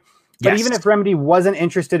 right? But even if Remedy wasn't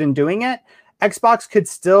interested in doing it, Xbox could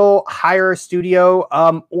still hire a studio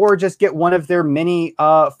or just get one of their many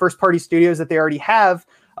first-party studios that they already have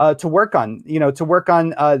to work on,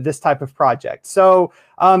 this type of project. So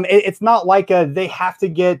it's not like they have to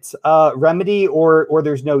get Remedy or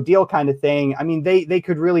there's no deal kind of thing. I mean, they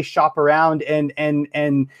could really shop around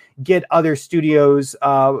and get other studios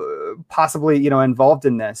possibly, involved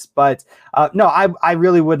in this. But no, I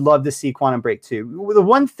really would love to see Quantum Break 2. The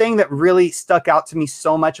one thing that really stuck out to me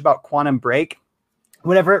so much about Quantum Break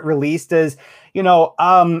whenever it released is,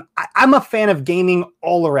 I'm a fan of gaming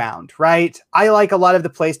all around, right? I like a lot of the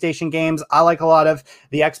PlayStation games. I like a lot of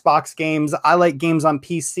the Xbox games. I like games on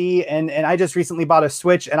PC, and I just recently bought a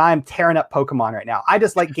Switch, and I'm tearing up Pokemon right now. I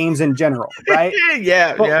just like games in general, right?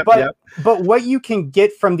 But what you can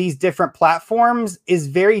get from these different platforms is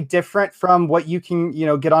very different from what you can,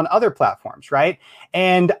 get on other platforms, right?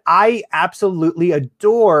 And I absolutely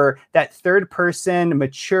adore that third-person,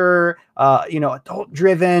 mature,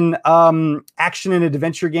 adult-driven action and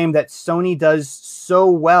adventure game that Sony does so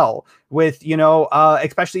well with,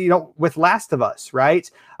 especially, with Last of Us,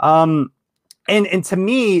 right? And to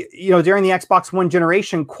me, during the Xbox One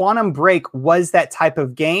generation, Quantum Break was that type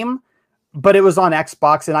of game, but it was on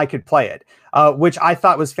Xbox and I could play it, which I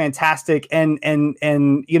thought was fantastic. And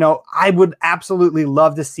I would absolutely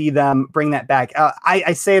love to see them bring that back.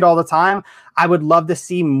 I say it all the time. I would love to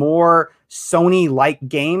see more Sony-like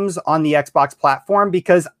games on the Xbox platform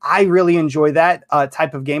because I really enjoy that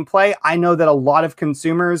type of gameplay. I know that a lot of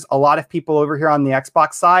consumers, a lot of people over here on the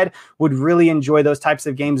Xbox side would really enjoy those types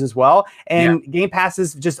of games as well. And Game Pass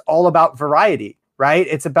is just all about variety, right?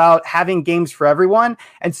 It's about having games for everyone.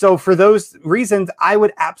 And so for those reasons, I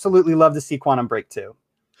would absolutely love to see Quantum Break 2.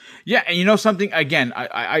 Yeah, and something, again,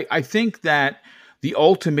 I think that the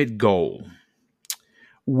ultimate goal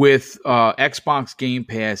with Xbox Game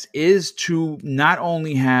Pass is to not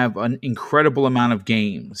only have an incredible amount of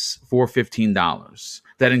games for $15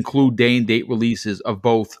 that include day and date releases of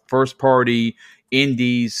both first party,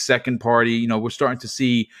 indies, second party. We're starting to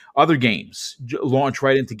see other games launch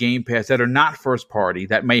right into Game Pass that are not first party,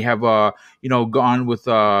 that may have gone with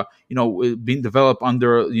being developed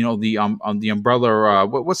under the umbrella.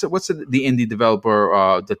 What's the indie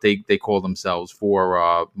developer that they call themselves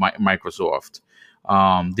for Microsoft?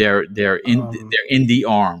 Their indie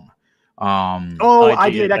arm.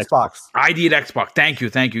 ID at Xbox. ID at Xbox.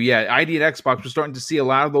 Thank you. Yeah, ID at Xbox. We're starting to see a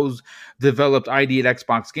lot of those developed ID at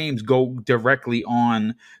Xbox games go directly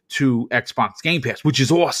on to Xbox Game Pass, which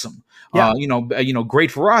is awesome. Yeah.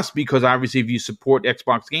 Great for us because obviously if you support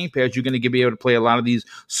Xbox Game Pass, you're going to be able to play a lot of these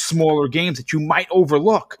smaller games that you might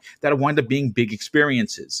overlook that wind up being big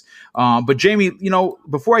experiences. But Jamie,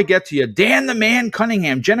 before I get to you, Dan the Man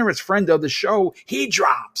Cunningham, generous friend of the show, he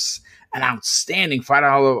drops an outstanding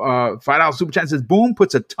 $5 super chat. Says, Boom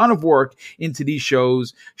puts a ton of work into these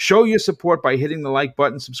shows. Show your support by hitting the like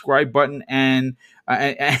button, subscribe button, and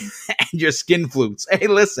your skin flutes. Hey,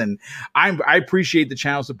 listen, I appreciate the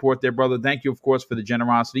channel support there, brother. Thank you, of course, for the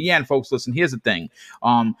generosity. Yeah, and folks, listen, here's the thing.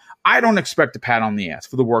 I don't expect a pat on the ass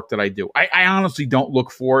for the work that I do. I honestly don't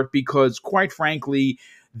look for it because, quite frankly,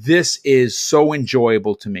 this is so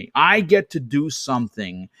enjoyable to me. I get to do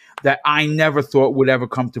something that I never thought would ever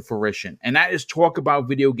come to fruition, and that is talk about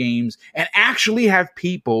video games and actually have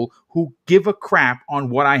people who give a crap on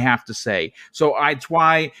what I have to say. So that's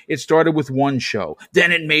why it started with one show.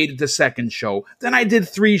 Then it made it the second show. Then I did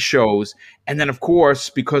 3 shows. And then, of course,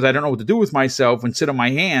 because I don't know what to do with myself and sit on my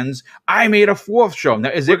hands, I made a 4th show.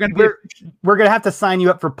 Now, is there going to be... We're going to have to sign you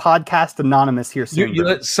up for Podcast Anonymous here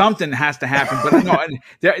soon. Something has to happen. But no,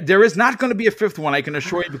 there is not going to be a 5th one, I can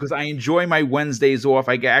assure you, because I enjoy my Wednesdays off.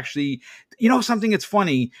 I actually... something that's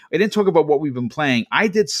funny. I didn't talk about what we've been playing. I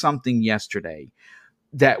did something yesterday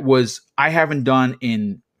that was I haven't done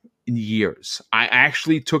in years. I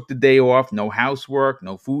actually took the day off, no housework,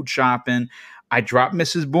 no food shopping. I dropped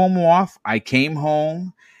Mrs. Boom off. I came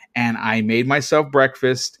home and I made myself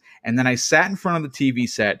breakfast. And then I sat in front of the TV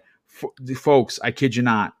set. Folks, I kid you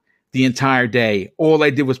not, the entire day. All I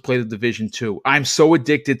did was play the Division 2. I'm so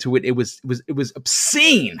addicted to it. It was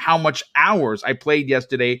obscene how much hours I played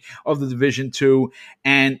yesterday of the Division 2,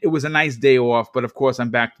 and it was a nice day off. But of course,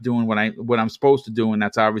 I'm back to doing what I'm supposed to do, and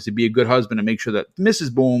that's obviously be a good husband and make sure that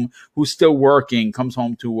Mrs. Boom, who's still working, comes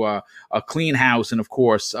home to a clean house and of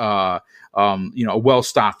course, a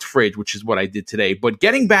well-stocked fridge, which is what I did today. But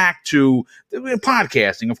getting back to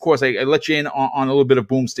podcasting, of course, I let you in on a little bit of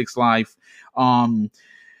Boomsticks Life.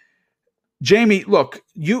 Jamie, look,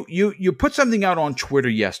 you put something out on Twitter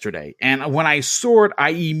yesterday, and when I saw it, I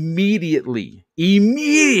immediately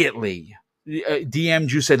DM'd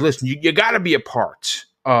you, said, listen, you got to be a part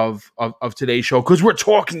of today's show because we're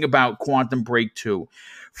talking about Quantum Break 2.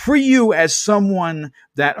 For you, as someone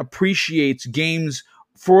that appreciates games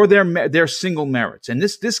for their single merits. And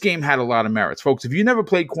this game had a lot of merits. Folks, if you never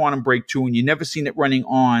played Quantum Break 2 and you never seen it running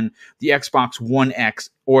on the Xbox One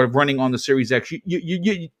X or running on the Series X,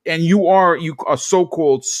 you are a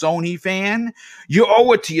so-called Sony fan, you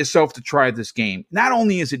owe it to yourself to try this game. Not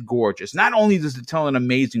only is it gorgeous, not only does it tell an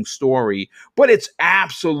amazing story, but it's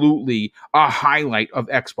absolutely a highlight of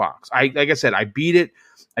Xbox. Like I said, I beat it.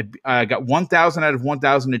 I got 1,000 out of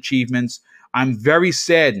 1,000 achievements. I'm very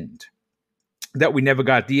saddened that we never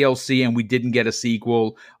got DLC and we didn't get a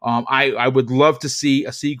sequel. I would love to see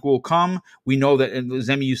a sequel come. We know that, and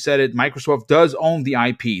Zemi, you said it, Microsoft does own the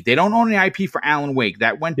IP. They don't own the IP for Alan Wake.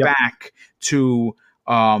 That went back to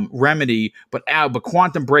Remedy, but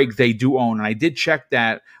Quantum Break they do own. And I did check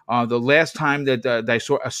that. The last time that I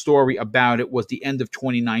saw a story about it was the end of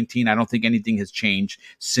 2019. I don't think anything has changed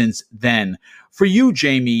since then. For you,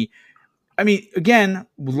 Jamie, I mean, again, a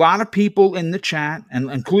lot of people in the chat, and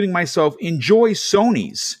including myself, enjoy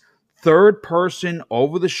Sony's third-person,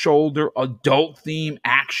 over-the-shoulder, adult-theme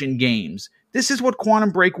action games. This is what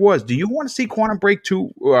Quantum Break was. Do you want to see Quantum Break 2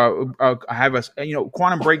 have a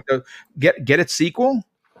Quantum Break get its sequel?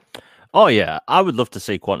 Oh yeah, I would love to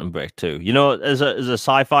see Quantum Break 2. As a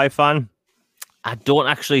sci-fi fan, I don't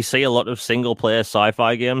actually see a lot of single-player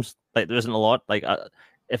sci-fi games. Like there isn't a lot. Like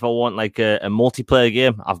if I want like a multiplayer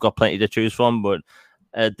game, I've got plenty to choose from. But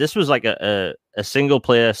this was like a single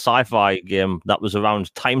player sci-fi game that was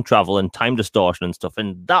around time travel and time distortion and stuff,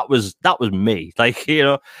 and that was me. Like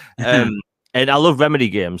and I love Remedy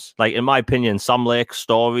games. Like in my opinion, Sam Lake's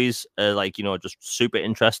stories are just super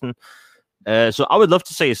interesting. So I would love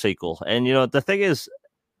to see a sequel. And the thing is,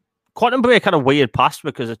 Quantum Break had a weird past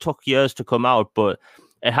because it took years to come out, but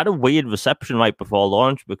it had a weird reception right before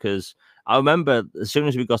launch because I remember as soon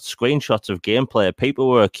as we got screenshots of gameplay, people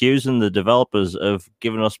were accusing the developers of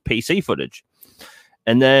giving us PC footage.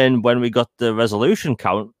 And then when we got the resolution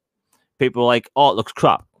count, people were like, oh, it looks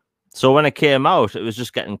crap. So when it came out, it was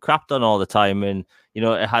just getting crapped on all the time. And,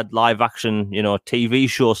 it had live action, TV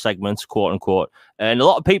show segments, quote unquote. And a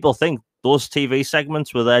lot of people think those TV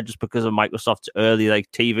segments were there just because of Microsoft's early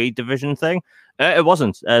TV division thing. It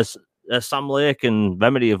wasn't. As Sam Lake and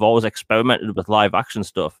Remedy have always experimented with live action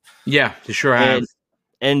stuff. Yeah, they sure have.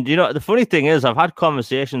 And you know, the funny thing is, I've had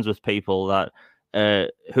conversations with people that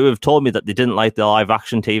who have told me that they didn't like the live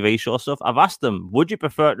action TV show stuff. I've asked them, would you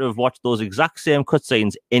prefer to have watched those exact same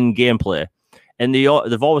cutscenes in gameplay? And they've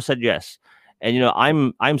always said yes. And you know,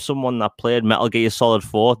 I'm someone that played Metal Gear Solid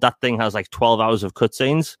 4. That thing has like 12 hours of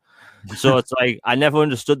cutscenes. So it's like I never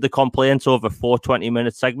understood the complaints over 4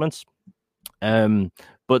 20-minute segments.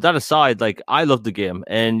 But that aside, like I love the game,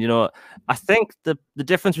 and you know, I think the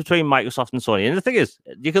difference between Microsoft and Sony, and the thing is,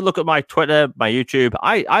 you can look at my Twitter, my YouTube.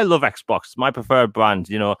 I love Xbox, it's my preferred brand,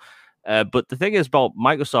 you know. But the thing is about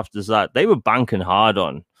Microsoft is that they were banking hard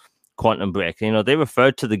on Quantum Break. You know, they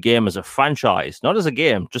referred to the game as a franchise, not as a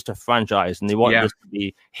game, just a franchise, and they wanted this to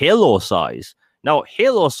be Halo size. Now,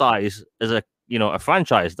 Halo size is a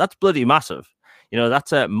franchise that's bloody massive. You know,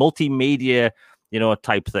 that's a multimedia, you know,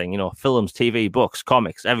 type thing, you know, films, TV, books,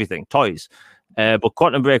 comics, everything, toys. But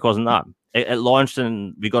Quantum Break wasn't that. It launched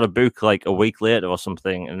and we got a book like a week later or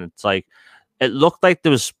something. And it's like, it looked like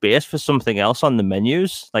there was space for something else on the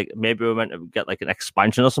menus. Like maybe we were meant to get like an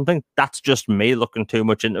expansion or something. That's just me looking too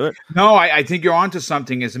much into it. No, I think you're onto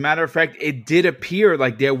something. As a matter of fact, it did appear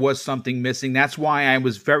like there was something missing. That's why I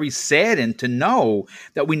was very saddened to know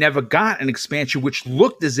that we never got an expansion, which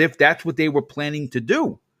looked as if that's what they were planning to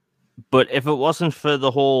do. But if it wasn't for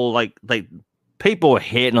the whole like people were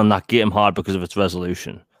hating on that game hard because of its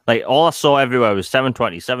resolution. Like all I saw everywhere was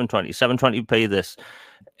 720, 720p this.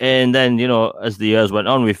 And then, you know, as the years went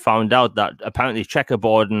on, we found out that apparently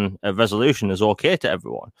checkerboard and resolution is okay to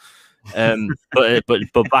everyone.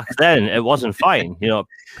 But back then it wasn't fine. You know,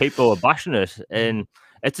 people were bashing it, and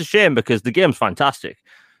it's a shame because the game's fantastic.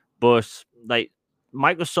 But like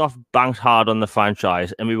Microsoft banked hard on the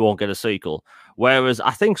franchise, and we won't get a sequel. Whereas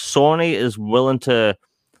I think Sony is willing to,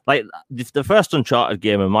 like, the first Uncharted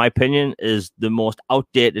game, in my opinion, is the most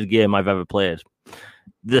outdated game I've ever played.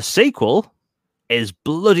 The sequel is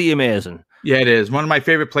bloody amazing. Yeah, it is. One of my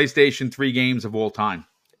favorite PlayStation 3 games of all time.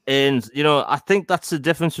 And, you know, I think that's the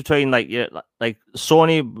difference between, like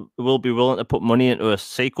Sony will be willing to put money into a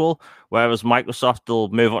sequel, whereas Microsoft will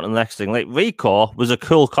move on to the next thing. Like, ReCore was a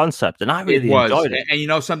cool concept, and I really enjoyed it. And you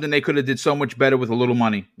know something? They could have did so much better with a little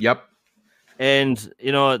money. Yep. And,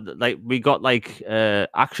 you know, like, we got, like,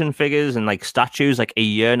 action figures and, like, statues, like, a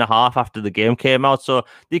year and a half after the game came out. So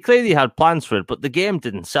they clearly had plans for it, but the game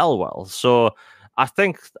didn't sell well. So I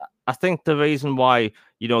think the reason why,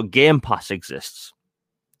 you know, Game Pass exists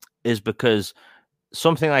is because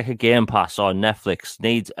something like a Game Pass or Netflix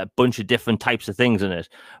needs a bunch of different types of things in it,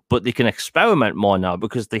 but they can experiment more now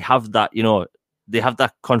because they have that, you know, they have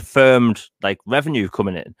that confirmed like revenue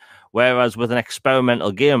coming in. Whereas with an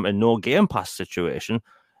experimental game and no Game Pass situation,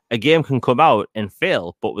 a game can come out and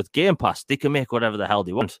fail, but with Game Pass, they can make whatever the hell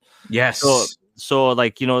they want. Yes. So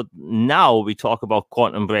like, you know, now we talk about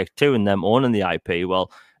Quantum Break 2 and them owning the IP.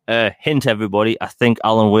 Well, hint everybody, I think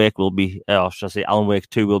Alan Wake will be, or should I say Alan Wake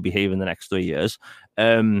 2 will be here in the next 3 years.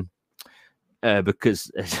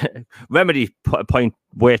 Because Remedy point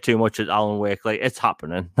way too much at Alan Wake. Like, it's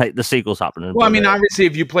happening. Like, the sequel's happening. Well, I mean, obviously,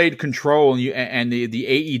 if you played Control and the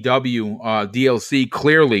AEW DLC,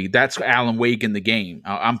 clearly that's Alan Wake in the game.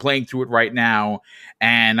 I'm playing through it right now,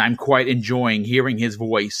 and I'm quite enjoying hearing his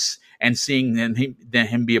voice and seeing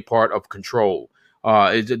him be a part of Control.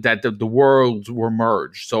 That the worlds were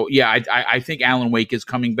merged. So yeah, I think Alan Wake is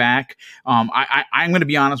coming back. I'm going to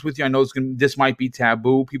be honest with you. I know this might be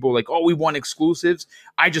taboo. People are like, oh, we want exclusives.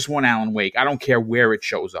 I just want Alan Wake. I don't care where it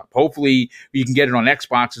shows up. Hopefully you can get it on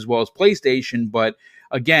Xbox as well as PlayStation. But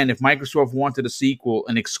again, if Microsoft wanted a sequel,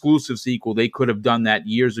 an exclusive sequel, they could have done that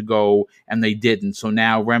years ago, and they didn't. So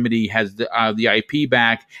now Remedy has the IP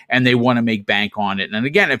back, and they want to make bank on it. And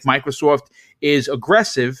again, if Microsoft is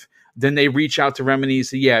aggressive, then they reach out to Remedy and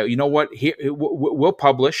say, yeah, you know what? Here, we'll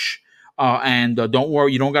publish. And don't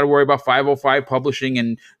worry, you don't got to worry about 505 publishing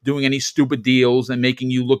and doing any stupid deals and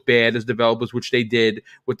making you look bad as developers, which they did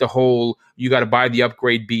with the whole you got to buy the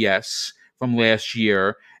upgrade BS from last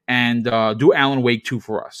year, and do Alan Wake 2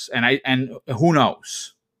 for us. And who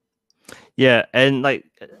knows? Yeah, and like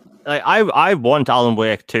I want Alan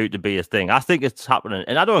Wake 2 to be a thing. I think it's happening,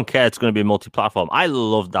 and I don't care it's going to be multi-platform. I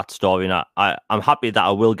love that story, and I'm happy that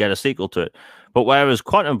I will get a sequel to it. But whereas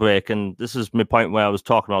Quantum Break, and this is my point where I was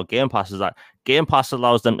talking about Game Pass, is that Game Pass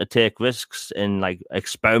allows them to take risks and like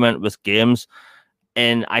experiment with games.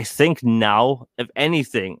 And I think now, if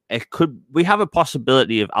anything, we have a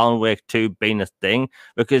possibility of Alan Wake 2 being a thing,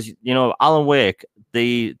 because, you know, Alan Wake,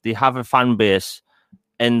 they have a fan base,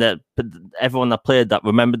 and that everyone that played that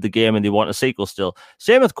remembered the game and they want a sequel still.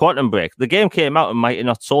 Same with Quantum Break. The game came out and might have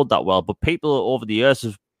not sold that well, but people over the years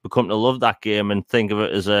have become to love that game and think of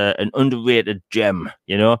it as an underrated gem,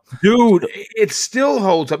 you know? Dude, it still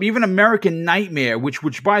holds up. Even American Nightmare,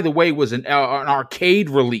 which by the way was an arcade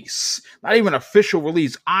release, not even official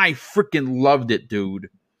release. I freaking loved it, dude.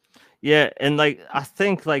 Yeah, and like I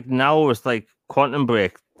think like now with like Quantum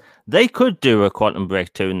Break, they could do a Quantum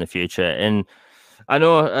Break 2 in the future. And I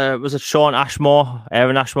know was it Sean Ashmore,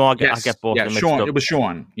 Aaron Ashmore? I get both of them mixed up. It was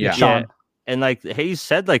Sean. Yeah. Sean. And like he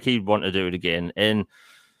said, like he'd want to do it again. And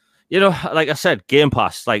you know, like I said, Game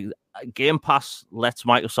Pass lets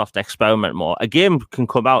Microsoft experiment more. A game can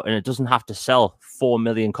come out and it doesn't have to sell 4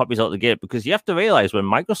 million copies out of the gate, because you have to realize when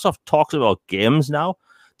Microsoft talks about games now,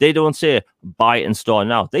 they don't say buy it and store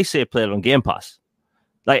now. They say play it on Game Pass.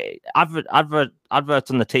 Like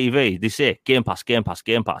adverts on the TV, they say Game Pass, Game Pass,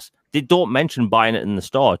 Game Pass. They don't mention buying it in the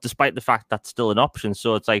store, despite the fact that's still an option.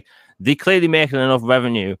 So it's like they clearly making enough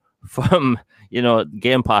revenue from, you know,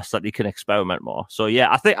 Game Pass that they can experiment more. So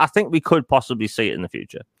yeah, I think we could possibly see it in the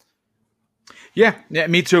future. Yeah,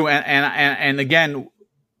 me too. And again,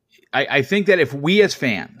 I think that if we as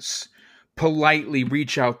fans politely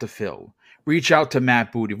reach out to Phil, reach out to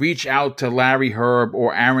Matt Booty, reach out to Larry Herb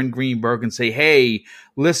or Aaron Greenberg and say, hey,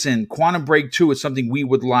 listen, Quantum Break 2 is something we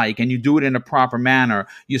would like, and you do it in a proper manner.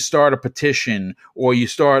 You start a petition, or you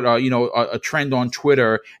start a trend on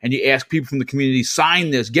Twitter, and you ask people from the community, sign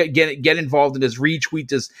this, get involved in this, retweet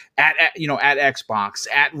this at Xbox,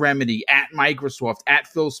 at Remedy, at Microsoft, at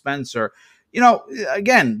Phil Spencer. You know,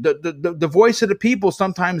 again, the voice of the people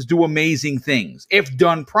sometimes do amazing things if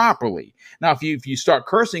done properly. Now, if you start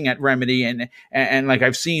cursing at Remedy and like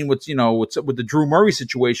I've seen what's with the Drew Murray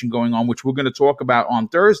situation going on, which we're going to talk about on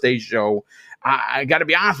Thursday's show, I got to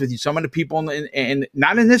be honest with you, some of the people in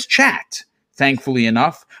not in this chat, thankfully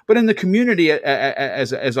enough, but in the community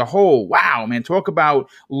as a whole, wow, man, talk about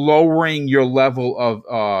lowering your level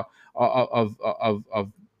of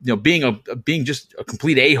being just a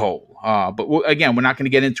complete a-hole. But again, we're not going to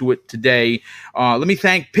get into it today. Let me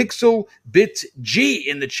thank Pixel Bit G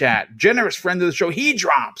in the chat, generous friend of the show. He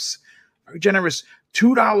drops very generous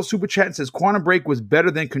 $2 super chat and says Quantum Break was better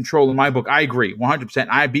than Control in my book. I agree, 100%.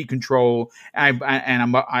 I beat Control,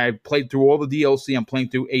 I played through all the DLC. I'm playing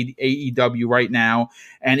through AEW right now,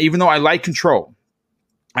 and even though I like Control,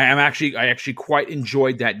 I actually quite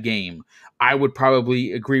enjoyed that game. I would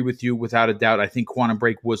probably agree with you without a doubt. I think Quantum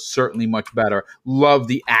Break was certainly much better. Love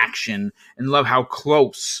the action and love how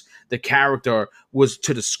close the character was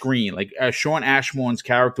to the screen. Like Sean Ashmore's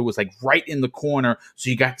character was like right in the corner, so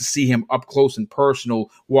you got to see him up close and personal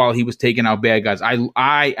while he was taking out bad guys.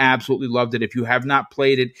 I absolutely loved it. If you have not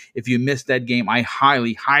played it, if you missed that game, I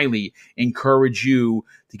highly, highly encourage you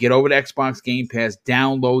to get over to Xbox Game Pass,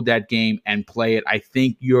 download that game, and play it. I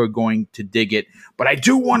think you're going to dig it. But I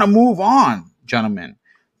do want to move on, gentlemen,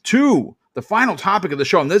 to the final topic of the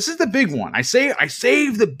show. And this is the big one. I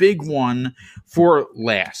saved the big one for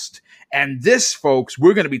last. And this, folks,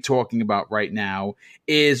 we're going to be talking about right now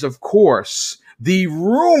is, of course, the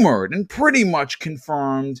rumored and pretty much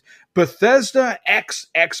confirmed Bethesda X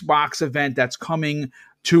Xbox event that's coming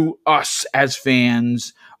to us as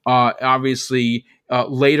fans, obviously,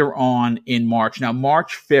 later on in March. Now,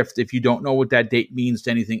 March 5th, if you don't know what that date means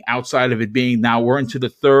to anything outside of it being now we're into the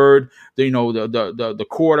third, the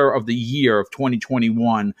quarter of the year of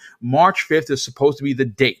 2021. March 5th is supposed to be the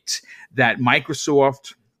date that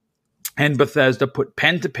Microsoft and Bethesda put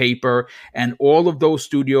pen to paper, and all of those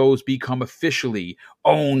studios become officially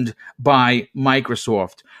owned by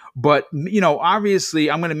Microsoft. But,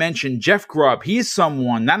 obviously, I'm going to mention Jeff Grubb. He's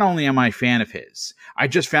someone, not only am I a fan of his, I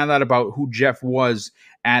just found out about who Jeff was,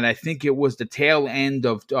 and I think it was the tail end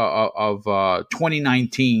of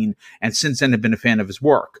 2019, and since then I've been a fan of his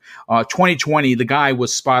work. 2020, the guy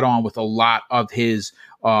was spot on with a lot of his,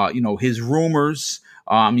 his rumors.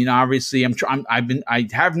 Obviously, I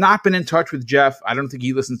have not been in touch with Jeff. I don't think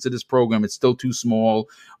he listens to this program. It's still too small.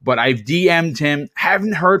 But I've DM'd him.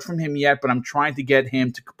 Haven't heard from him yet, but I'm trying to get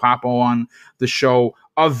him to pop on the show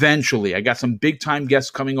eventually. I got some big time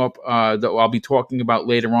guests coming up that I'll be talking about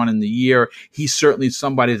later on in the year. He's certainly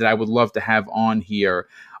somebody that I would love to have on here.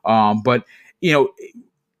 But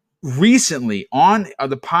recently on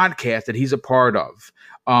the podcast that he's a part of,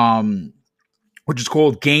 which is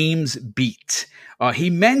called Games Beat,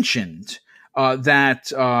 he mentioned and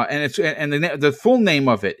the full name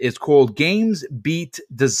of it is called Games Beat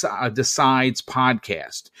Decides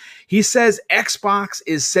Podcast. He says Xbox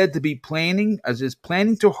is said to be planning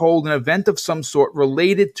to hold an event of some sort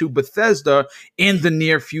related to Bethesda in the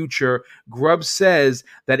near future. Grubb says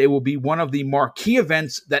that it will be one of the marquee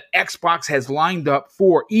events that Xbox has lined up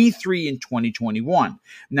for E3 in 2021.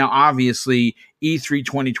 Now, obviously, E3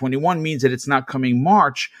 2021 means that it's not coming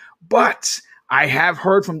March, but I have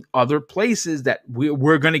heard from other places that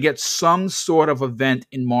we're going to get some sort of event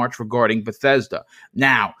in March regarding Bethesda.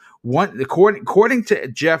 Now, according to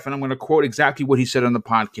Jeff, and I'm going to quote exactly what he said on the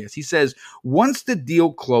podcast, he says, once the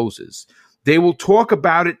deal closes, they will talk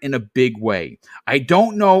about it in a big way. I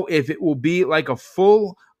don't know if it will be like a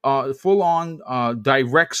full-on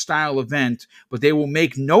direct style event, but they will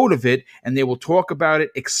make note of it and they will talk about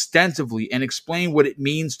it extensively and explain what it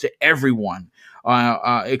means to everyone.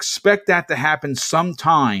 Expect that to happen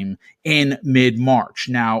sometime in mid-March.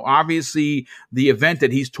 Now, obviously, the event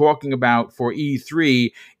that he's talking about for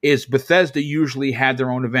E3 is Bethesda usually had their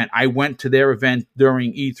own event. I went to their event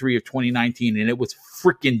during E3 of 2019, and it was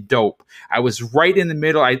freaking dope. I was right in the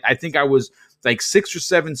middle. I think I was like 6 or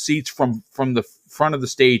 7 seats from the front of the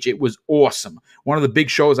stage. It was awesome. One of the big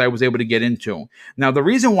shows I was able to get into. Now, the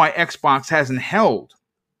reason why Xbox hasn't held,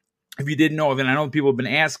 if you didn't know, then I know people have been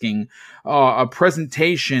asking, a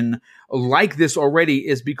presentation like this already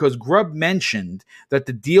is because Grubb mentioned that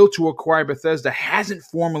the deal to acquire Bethesda hasn't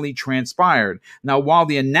formally transpired. Now, while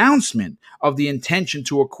the announcement of the intention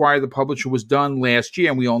to acquire the publisher was done last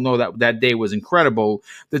year, and we all know that that day was incredible,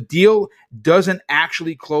 the deal doesn't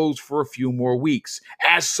actually close for a few more weeks.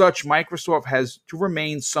 As such, Microsoft has to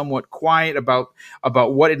remain somewhat quiet about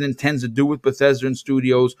what it intends to do with Bethesda and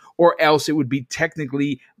Studios, or else it would be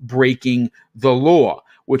technically breaking the law,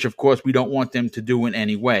 which, of course, we don't want them to do in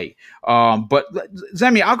any way. But,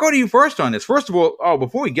 Zemi, I'll go to you first on this. First of all,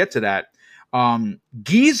 before we get to that,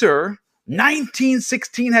 Geezer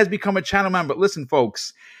 1916 has become a channel member. Listen,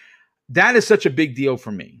 folks, that is such a big deal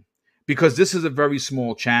for me because this is a very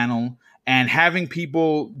small channel, and having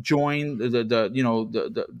people join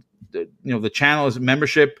the channel as a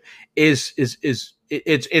membership is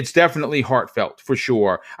it's definitely heartfelt for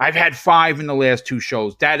sure. I've had 5 in the last 2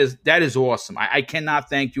 shows. That is awesome. I cannot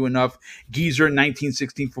thank you enough, Geezer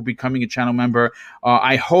 1916, for becoming a channel member.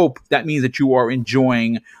 I hope that means that you are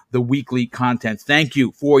enjoying the weekly content. Thank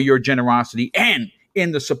you for your generosity and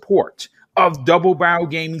in the support of Double Barrel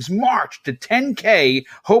Gaming's march to 10K,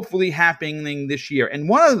 hopefully happening this year. And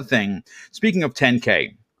one other thing, speaking of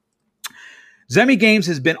 10K, Zemi Games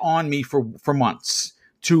has been on me for months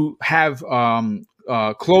to have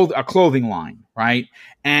a clothing line, right?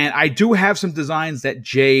 And I do have some designs that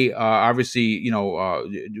Jay obviously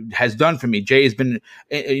has done for me. Jay has been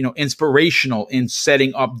inspirational in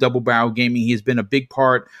setting up Double Barrel Gaming. He has been a big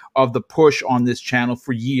part of the push on this channel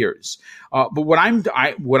for years. But what I'm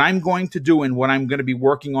going to do, and what I'm going to be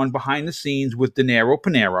working on behind the scenes with Dinero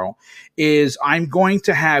Pinero, is I'm going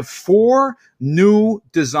to have 4 new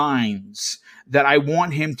designs that I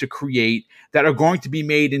want him to create that are going to be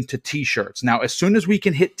made into t-shirts. Now, as soon as we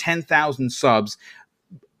can hit 10,000 subs,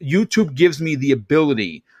 YouTube gives me the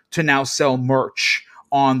ability to now sell merch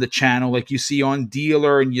on the channel, like you see on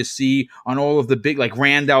Dealer and you see on all of the big, like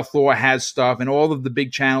Randall Thor has stuff and all of the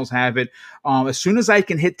big channels have it. As soon as I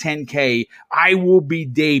can hit 10K, I will be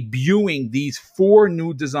debuting these 4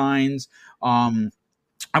 new designs.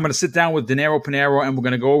 I'm going to sit down with Dinero Pinero and we're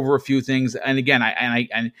going to go over a few things. And again,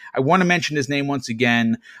 I want to mention his name once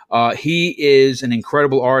again. He is an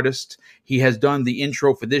incredible artist. He has done the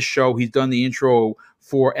intro for this show. He's done the intro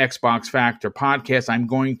for Xbox Factor podcast. I'm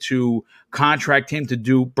going to contract him to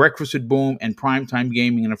do Breakfast with Boom and Primetime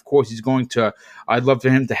Gaming. And of course, I'd love for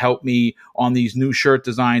him to help me on these new shirt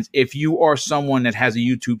designs. If you are someone that has a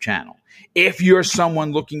YouTube channel, if you're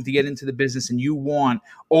someone looking to get into the business and you want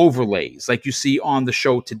overlays like you see on the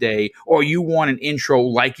show today, or you want an intro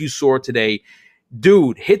like you saw today,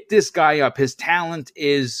 dude, hit this guy up. His talent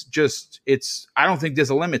is just, I don't think there's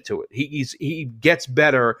a limit to it. He gets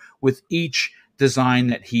better with each design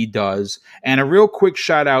that he does. And a real quick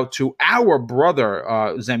shout out to our brother,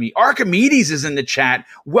 Zemi. Archimedes is in the chat.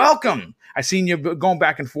 Welcome. I've seen you going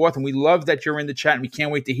back and forth, and we love that you're in the chat, and we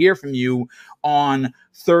can't wait to hear from you on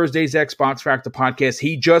Thursday's Xbox Factor podcast.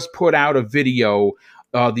 He just put out a video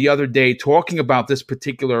the other day talking about this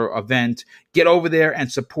particular event. Get over there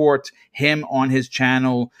and support him on his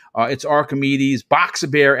channel. It's Archimedes, Boxer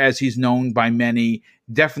Bear, as he's known by many.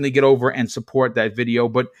 Definitely get over and support that video.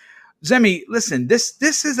 But Zemi, listen, this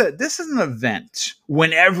is an event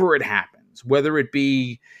whenever it happens, whether it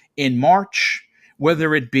be in March,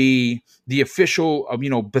 whether it be the official,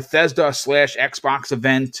 Bethesda / Xbox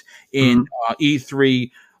event in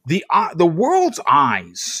E3, the world's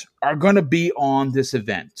eyes are going to be on this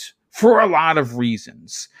event for a lot of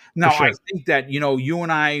reasons. Now, sure. I think that, you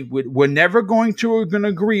and I, we're never going to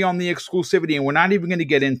agree on the exclusivity, and we're not even going to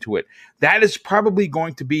get into it. That is probably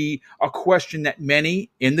going to be a question that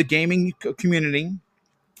many in the gaming community,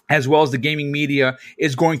 as well as the gaming media,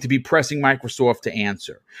 is going to be pressing Microsoft to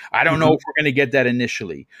answer. I don't know if we're going to get that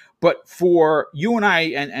initially. But for you and I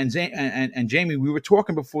and Jamie, we were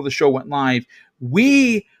talking before the show went live,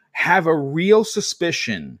 we have a real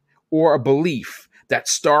suspicion or a belief that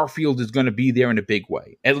Starfield is going to be there in a big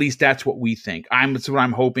way. At least that's what we think. That's what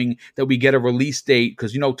I'm hoping, that we get a release date,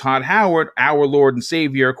 because Todd Howard, our Lord and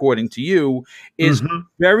Savior, according to you, is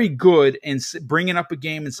very good in bringing up a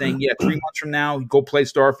game and saying, yeah, 3 months from now, go play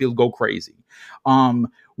Starfield, go crazy.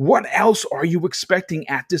 What else are you expecting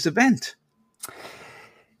at this event?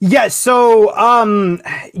 Yeah, so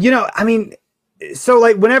so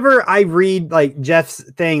like whenever I read like Jeff's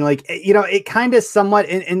thing, like it kind of somewhat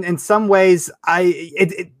in some ways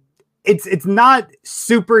it's not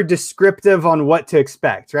super descriptive on what to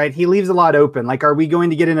expect, right? He leaves a lot open. Like, are we going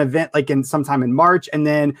to get an event like in sometime in March, and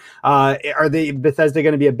then are Bethesda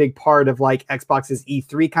going to be a big part of like Xbox's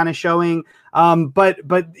E3 kind of showing? But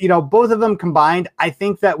both of them combined, I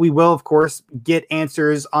think that we will of course get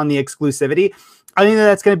answers on the exclusivity. I think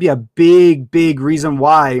that's going to be a big reason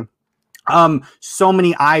why so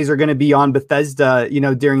many eyes are going to be on Bethesda,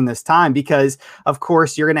 during this time, because of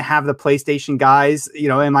course you're going to have the PlayStation guys,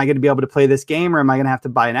 am I going to be able to play this game, or am I going to have to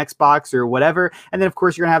buy an Xbox or whatever? And then of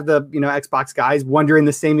course you're going to have the, Xbox guys wondering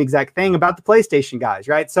the same exact thing about the PlayStation guys,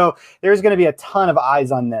 right? So there's going to be a ton of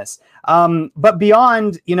eyes on this. But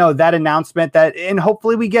beyond, that announcement and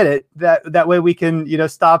hopefully we get it, that way we can,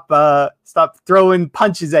 stop throwing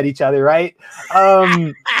punches at each other. Right.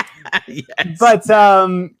 Yes.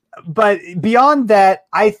 But beyond that,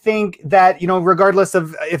 I think that, regardless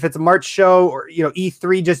of if it's a March show or,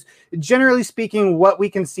 E3, just generally speaking, what we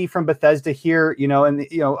can see from Bethesda here, in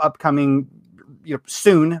the, upcoming,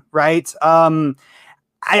 soon, right?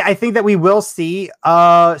 I think that we will see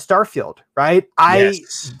Starfield, right?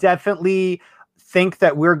 Yes. I definitely think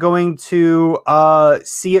that we're going to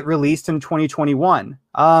see it released in 2021.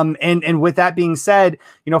 And with that being said,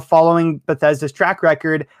 following Bethesda's track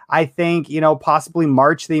record, I think, possibly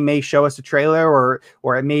March, they may show us a trailer,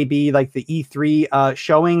 or it may be like the E3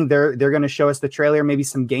 showing. They're going to show us the trailer, maybe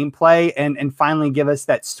some gameplay, and finally give us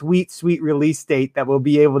that sweet release date that we'll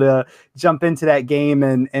be able to jump into that game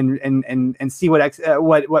and see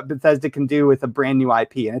what Bethesda can do with a brand new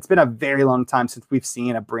IP. And it's been a very long time since we've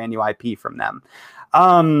seen a brand new IP from them.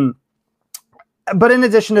 But in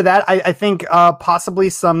addition to that, I think possibly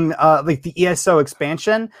some like the ESO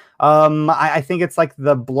expansion. I think it's like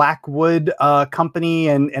the Blackwood company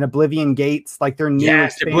and Oblivion Gates, like their new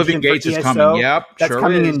expansion. Oblivion Gates ESO, is coming. Yep, that's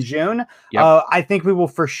coming in June. Yep. I think we will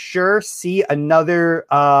for sure see another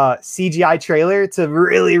CGI trailer to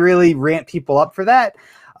really ramp people up for that.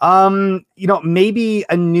 Maybe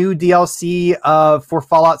a new DLC for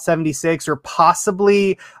Fallout 76, or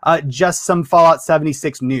possibly just some Fallout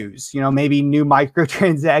 76 news, maybe new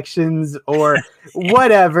microtransactions or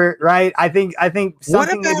whatever, right? I think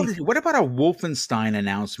something. What about a Wolfenstein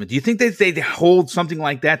announcement? Do you think that they'd hold something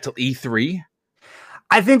like that till E3?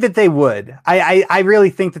 I think that they would. I really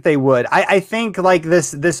think that they would. I think like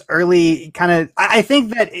this early kind of. I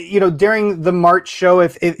think that during the March show,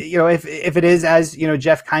 if it is as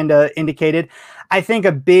Jeff kind of indicated, I think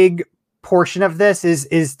a big portion of this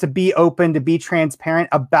is to be open, to be transparent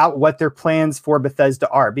about what their plans for Bethesda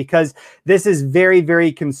are, because this is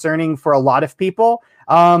very concerning for a lot of people.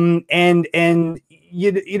 And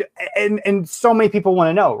so many people want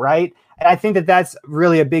to know, right? And I think that that's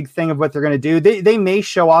really a big thing of what they're going to do. They may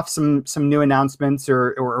show off some new announcements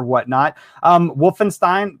or whatnot.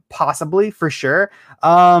 Wolfenstein, possibly, for sure.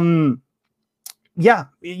 Yeah,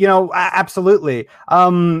 absolutely.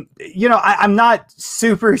 I'm not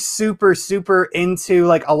super into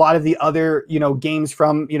like a lot of the other, games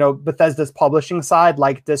from, Bethesda's publishing side,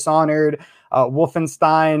 like Dishonored,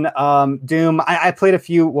 Wolfenstein, Doom. I played a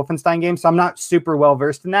few Wolfenstein games, so I'm not super well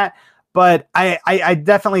versed in that. But I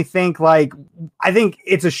definitely think I think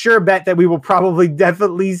it's a sure bet that we will probably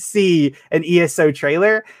definitely see an ESO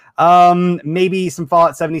trailer, maybe some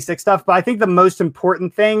Fallout 76 stuff. But I think the most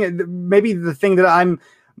important thing, maybe the thing that I'm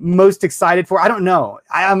most excited for, I don't know.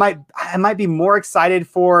 I might be more excited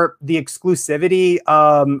for the exclusivity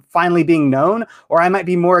finally being known, or I might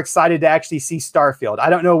be more excited to actually see Starfield. I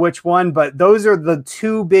don't know which one, but those are the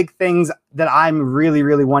two big things that I'm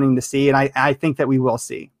really wanting to see, and I think that we will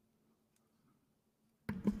see.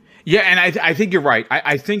 Yeah, and I think you're right.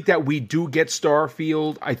 I think that we do get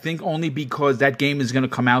Starfield. I think only because that game is going to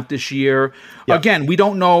come out this year. Yep. Again, we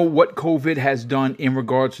don't know what COVID has done in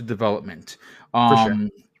regards to development. For sure.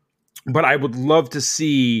 But I would love to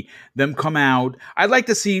see them come out. I'd like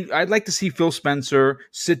to see Phil Spencer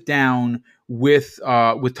sit down with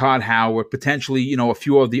Todd Howard, potentially, a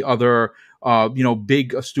few of the other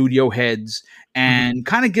big studio heads, and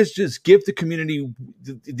kind of just give the community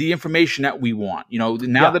the information that we want. Now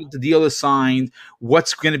that the deal is signed,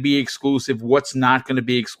 what's going to be exclusive, what's not going to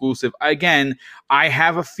be exclusive. Again, I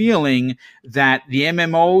have a feeling that the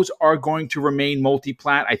MMOs are going to remain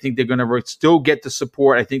multi-plat. I think they're going to still get the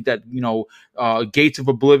support. I think that, Gates of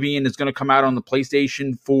Oblivion is going to come out on the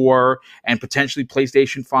PlayStation 4 and potentially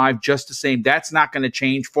PlayStation 5 just the same. That's not going to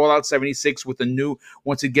change. Fallout 76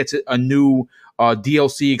 once it gets a new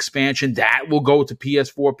DLC expansion, that will go to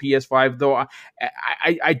PS4, PS5. Though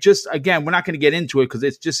I just, again, we're not going to get into it because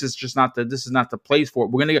it's just not this is not the place for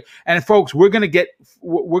it. We're gonna and folks, we're gonna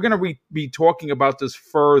be talking about this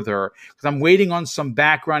further because I'm waiting on some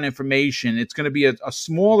background information. It's going to be a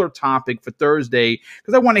smaller topic for Thursday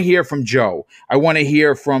because I want to hear from Joe. I want to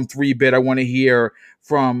hear from 3-Bit. I want to hear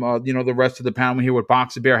from the rest of the panel. I want to hear what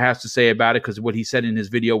Boxer Bear has to say about it because what he said in his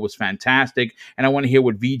video was fantastic, and I want to hear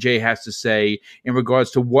what VJ has to say in regards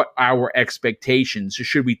to what our expectations. So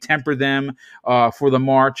should we temper them for the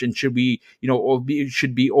March, and should we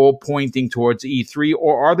should be all pointing towards E3,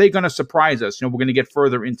 or are they going to surprise us? We're going to get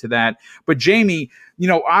further into that. But Jamie,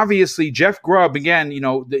 obviously Jeff Grubb, again,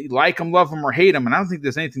 like him, love him, or hate him, and I don't think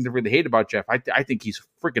there's anything to really hate about Jeff. I think he's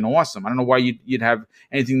freaking awesome. I don't know why you'd have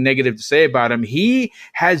anything negative to say about him. He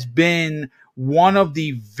has been one of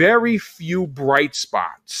the very few bright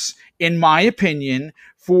spots, in my opinion,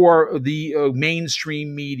 for the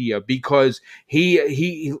mainstream media, because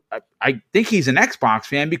I think he's an Xbox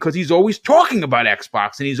fan because he's always talking about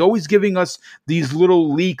Xbox and he's always giving us these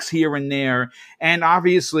little leaks here and there. And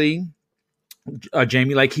obviously,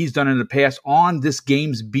 Jamie, like he's done in the past on this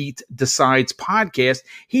Games Beat Decides podcast,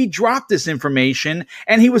 he dropped this information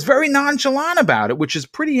and he was very nonchalant about it, which is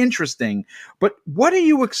pretty interesting. But what are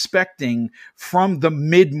you expecting from the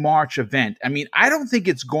mid-March event? I mean, I don't think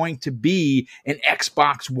it's going to be an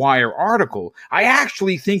Xbox Wire article. I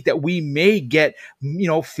actually think that we may get,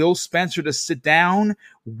 Phil Spencer to sit down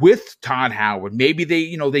with Todd Howard. Maybe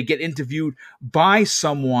they get interviewed by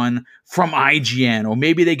someone from IGN, or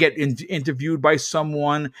maybe they get interviewed by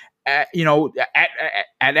someone at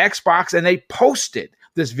Xbox, and they posted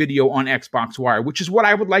this video on Xbox Wire, which is what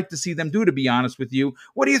I would like to see them do, to be honest with you.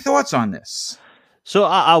 What are your thoughts on this? So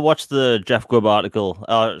I watched the Jeff Grubb article,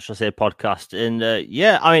 should I say podcast, and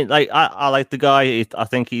I mean, like I like the guy. I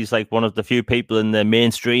think he's like one of the few people in the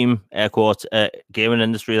mainstream air quotes gaming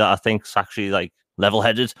industry that I think is actually like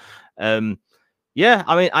level-headed. I mean,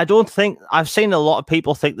 I don't think I've seen a lot of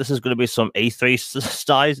people think this is going to be some E3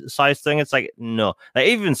 size thing. It's like, no. Like,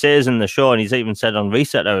 he even says in the show, and he's even said on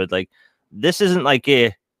Reset Hour, like, this isn't like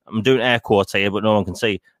I'm doing air quotes here, but no one can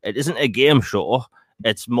see. It isn't a game show.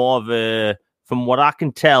 It's more of a, from what I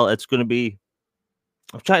can tell, it's going to be,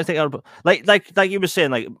 I'm trying to think of, like you were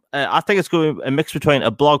saying, like, I think it's going to be a mix between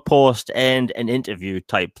a blog post and an interview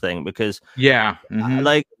type thing, because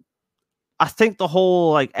I think the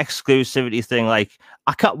whole like exclusivity thing, like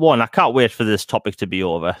I can't wait for this topic to be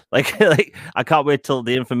over. Like I can't wait till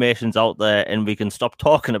the information's out there and we can stop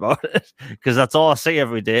talking about it, because that's all I see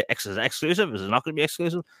every day. Is it exclusive? Is it not going to be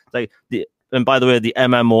exclusive? And by the way, the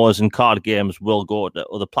MMOs and card games will go to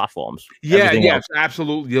other platforms. Yeah, yes,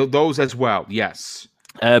 absolutely. Those as well. Yes.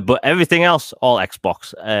 But everything else, all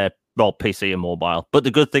Xbox, PC and mobile. But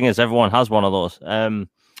the good thing is everyone has one of those. I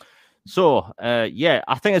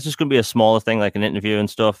think it's just going to be a smaller thing, like an interview and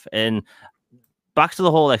stuff. And back to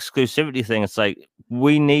the whole exclusivity thing, it's like,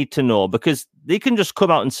 we need to know, because they can just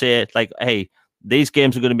come out and say, like, hey, these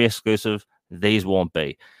games are going to be exclusive, these won't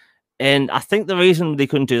be. And I think the reason they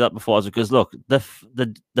couldn't do that before is because, look, the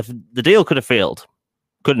deal could have failed,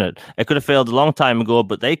 couldn't it? It could have failed a long time ago,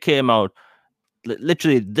 but they came out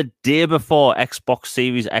literally the day before Xbox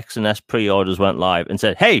Series X and S pre-orders went live and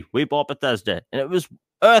said, hey, we bought Bethesda. And it was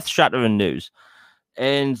earth-shattering news.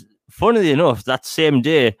 And funnily enough, that same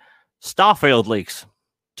day, Starfield leaks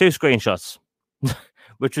 2 screenshots,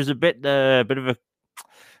 which was a bit of a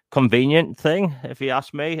convenient thing, if you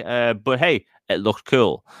ask me. But hey, it looked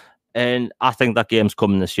cool. And I think that game's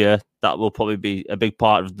coming this year. That will probably be a big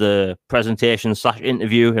part of the presentation /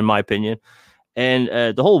 interview, in my opinion. And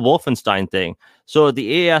the whole Wolfenstein thing. So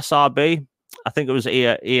the ASRB, I think it was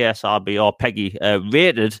ASRB or Peggy,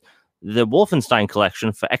 rated the Wolfenstein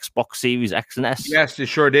collection for Xbox Series X and S. Yes, it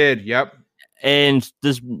sure did. Yep. And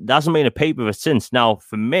there hasn't been a peep of it since. Now,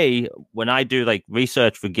 for me, when I do like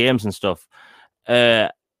research for games and stuff,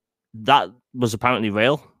 that was apparently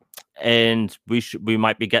real, and we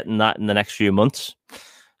might be getting that in the next few months.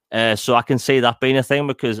 So I can see that being a thing,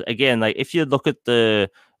 because again, like if you look at the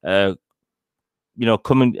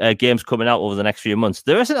games coming out over the next few months,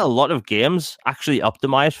 there isn't a lot of games actually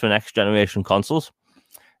optimized for next generation consoles.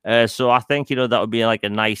 So I think that would be like a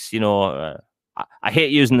nice I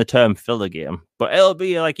hate using the term filler game, but it'll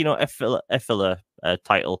be like a filler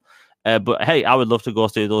title. But hey, I would love to go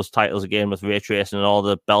through those titles again with ray tracing and all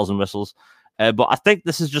the bells and whistles. But I think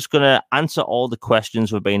this is just going to answer all the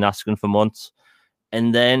questions we've been asking for months,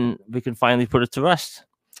 and then we can finally put it to rest.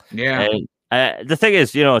 Yeah. The thing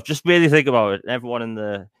is, just really think about it. Everyone in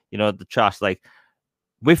the the chat, like,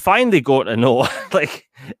 we finally got to know, like,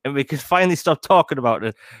 and we can finally stop talking about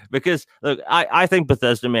it, because look, I think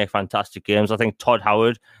Bethesda make fantastic games. I think Todd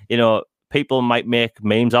Howard, people might make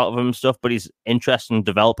memes out of him and stuff, but he's an interesting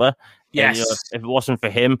developer. Yes. And, if it wasn't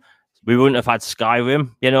for him, we wouldn't have had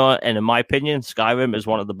Skyrim, and in my opinion, Skyrim is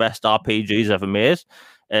one of the best RPGs ever made.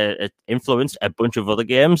 It influenced a bunch of other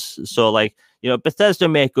games. So, like, Bethesda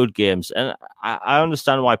make good games. And I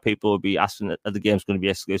understand why people would be asking that the game's going to be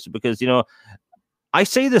exclusive, because, I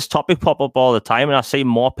see this topic pop up all the time, and I see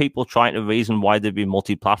more people trying to reason why they'd be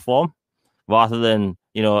multi-platform rather than,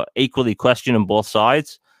 equally questioning both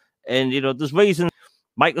sides. And, there's reasons.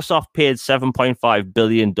 Microsoft paid $7.5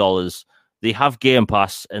 billion. They have Game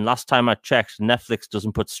Pass, and last time I checked, Netflix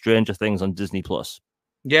doesn't put Stranger Things on Disney Plus.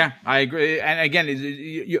 Yeah, I agree. And again,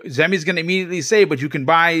 Zemi's going to immediately say, but you can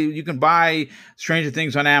buy Stranger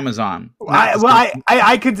Things on Amazon.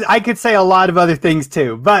 I could say a lot of other things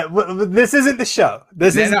too, but this isn't the show.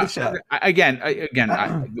 This isn't the show. Again,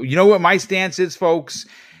 you know what my stance is, folks?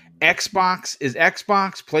 Xbox is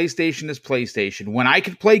Xbox, PlayStation is PlayStation. When I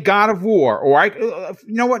can play God of War, or you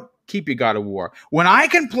know what? Keep your God of War. When I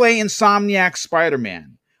can play Insomniac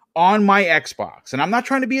Spider-Man on my Xbox, and I'm not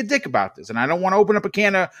trying to be a dick about this, and I don't want to open up a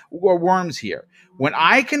can of worms here. When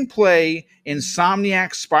I can play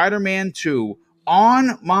Insomniac Spider-Man 2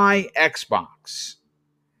 on my Xbox,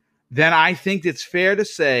 then I think it's fair to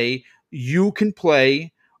say you can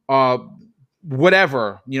play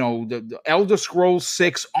whatever, the Elder Scrolls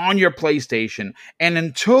 6 on your PlayStation. And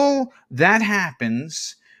until that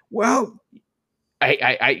happens, well,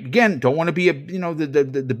 I again don't want to be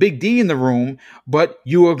the big D in the room, but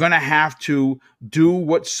you are going to have to do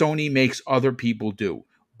what Sony makes other people do: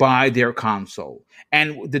 buy their console.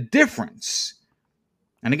 And the difference,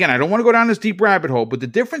 and again, I don't want to go down this deep rabbit hole, but the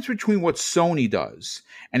difference between what Sony does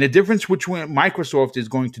and the difference between what Microsoft is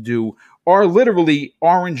going to do are literally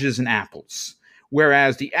oranges and apples.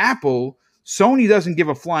 Whereas the Apple, Sony doesn't give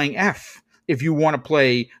a flying F if you want to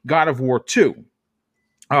play God of War 2.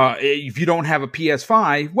 If you don't have a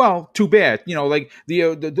PS5, well, too bad. Like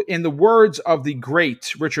the in the words of the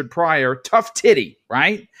great Richard Pryor, tough titty,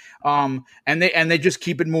 right? And they just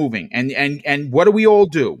keep it moving. And what do we all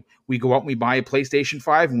do? We go out and we buy a PlayStation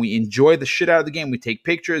 5 and we enjoy the shit out of the game. We take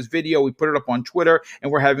pictures, video, we put it up on Twitter, and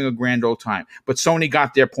we're having a grand old time. But Sony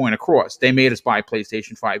got their point across. They made us buy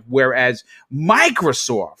PlayStation 5. Whereas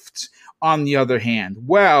Microsoft, on the other hand,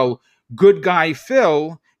 well, good guy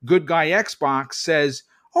Phil, good guy Xbox says,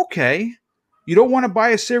 okay, you don't want to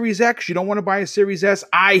buy a Series X, you don't want to buy a Series S.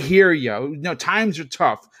 I hear you. Times are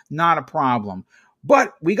tough. Not a problem.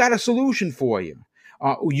 But we got a solution for you.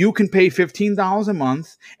 You can pay $15 a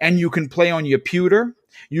month, and you can play on your computer,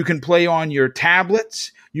 you can play on your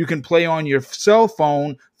tablets, you can play on your cell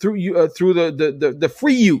phone through the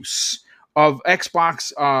free use of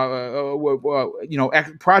Xbox,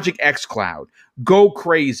 Project X Cloud. Go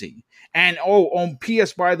crazy. And on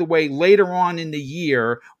PS, by the way, later on in the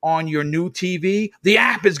year on your new TV, the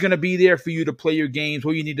app is going to be there for you to play your games.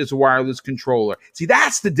 All you need is a wireless controller. See,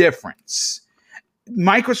 that's the difference.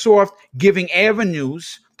 Microsoft giving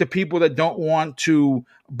avenues to people that don't want to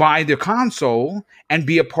buy their console and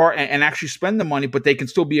be a part and actually spend the money, but they can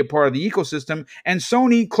still be a part of the ecosystem. And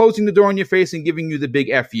Sony closing the door in your face and giving you the big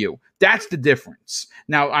FU. That's the difference.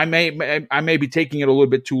 Now, I may be taking it a little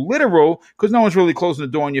bit too literal because no one's really closing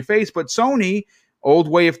the door in your face, but Sony, old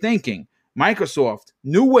way of thinking. Microsoft,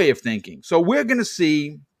 new way of thinking. So we're going to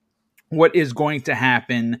see what is going to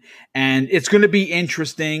happen, and it's going to be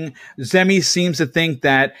interesting. Zemi seems to think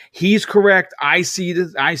that he's correct. I see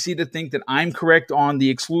to think that I'm correct on the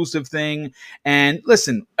exclusive thing. And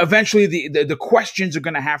listen, eventually the questions are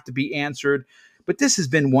going to have to be answered. But this has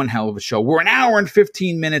been one hell of a show. We're an hour and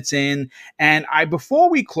 15 minutes in, and before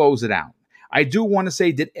we close it out, I do want to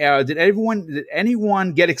say, did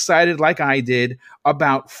anyone get excited like I did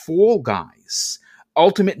about Fall Guys?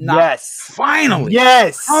 Ultimate Knockout finally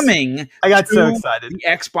coming. I got so excited. The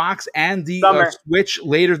Xbox and the Switch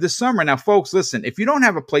later this summer. Now, folks, listen, if you don't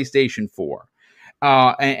have a PlayStation 4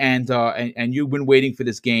 and you've been waiting for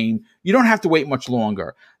this game, you don't have to wait much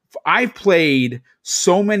longer. I've played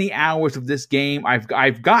so many hours of this game.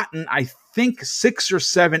 I've gotten, I think, 6 or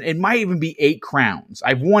 7. It might even be 8 crowns.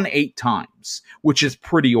 I've won 8 times, which is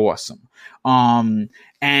pretty awesome.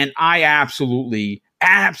 And I absolutely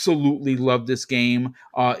love this game.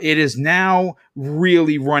 It is now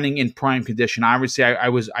really running in prime condition. Obviously,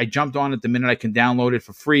 I jumped on it the minute I can download it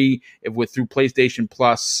for free. It went through PlayStation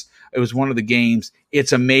Plus. It was one of the games.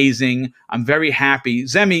 It's amazing. I'm very happy.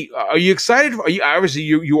 Zemi, are you excited? Obviously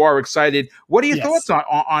you are excited. What are your thoughts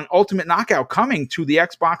on Ultimate Knockout coming to the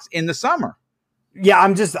Xbox in the summer? Yeah,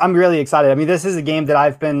 I'm really excited. I mean, this is a game that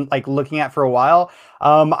I've been like looking at for a while.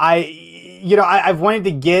 I've wanted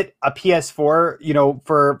to get a PS4,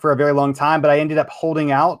 for a very long time, but I ended up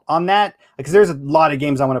holding out on that because there's a lot of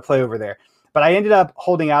games I want to play over there. But I ended up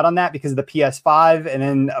holding out on that because of the PS5, and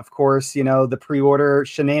then of course, the pre-order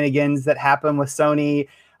shenanigans that happen with Sony.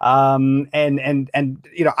 And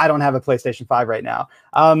I don't have a PlayStation 5 right now.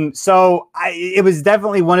 So it was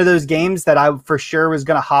definitely one of those games that I for sure was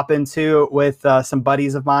going to hop into with some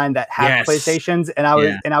buddies of mine that have PlayStations, and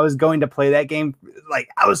I was going to play that game. Like,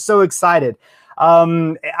 I was so excited.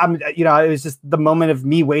 It was just the moment of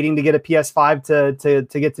me waiting to get a PS5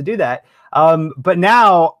 to get to do that. But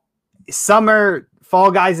now summer,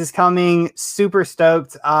 Fall Guys is coming, super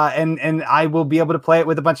stoked, and I will be able to play it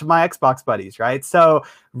with a bunch of my Xbox buddies, right? So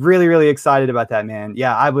really, really excited about that, man.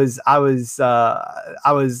 Yeah, I was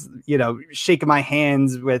shaking my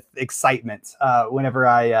hands with excitement whenever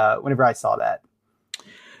I saw that.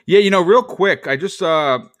 Yeah, real quick, I just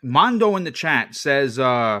Mondo in the chat says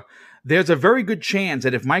there's a very good chance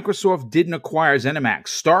that if Microsoft didn't acquire ZeniMax,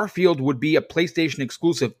 Starfield would be a PlayStation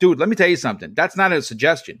exclusive. Dude, let me tell you something. That's not a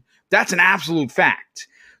suggestion. That's an absolute fact.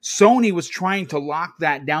 Sony was trying to lock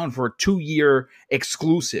that down for a 2-year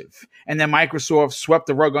exclusive, and then Microsoft swept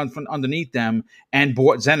the rug underneath them and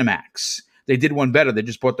bought ZeniMax. They did one better. They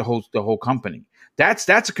just bought the whole company. That's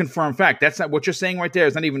a confirmed fact. That's not what you're saying right there.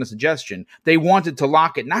 It's not even a suggestion. They wanted to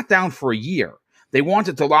lock it not down for a year. They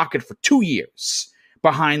wanted to lock it for 2 years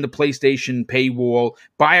behind the PlayStation paywall.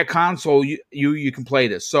 Buy a console, you can play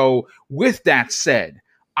this. So with that said,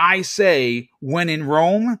 I say, when in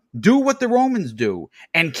Rome, do what the Romans do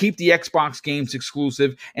and keep the Xbox games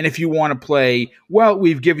exclusive. And if you want to play, well,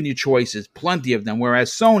 we've given you choices, plenty of them. Whereas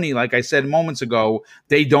Sony, like I said moments ago,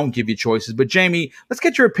 they don't give you choices. But Jamie, let's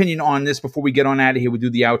get your opinion on this before we get on out of here. We do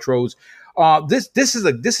the outros. This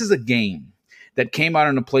is a game that came out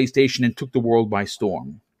on the PlayStation and took the world by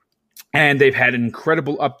storm. And they've had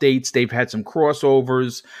incredible updates. They've had some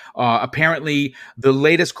crossovers. Apparently, the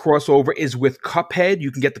latest crossover is with Cuphead.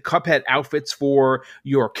 You can get the Cuphead outfits for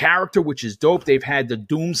your character, which is dope. They've had the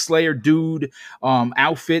Doomslayer dude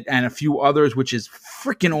outfit and a few others, which is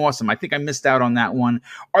freaking awesome. I think I missed out on that one.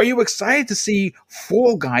 Are you excited to see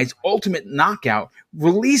Fall Guys Ultimate Knockout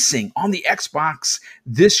releasing on the Xbox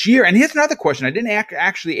this year? And here's another question. I didn't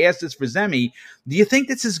actually ask this for Zemi. Do you think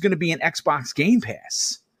this is going to be an Xbox Game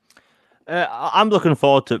Pass? I'm looking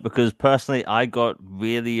forward to it because personally I got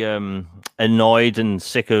really annoyed and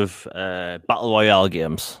sick of Battle Royale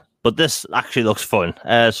games. But this actually looks fun.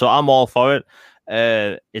 So I'm all for it.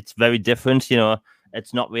 It's very different,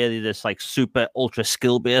 It's not really this like super ultra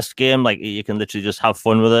skill-based game. Like you can literally just have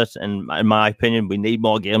fun with it. And in my opinion, we need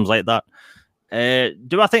more games like that.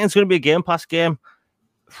 Do I think it's going to be a Game Pass game?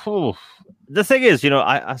 The thing is,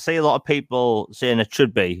 I see a lot of people saying it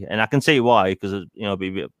should be, and I can see why, because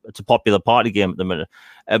it's a popular party game at the minute.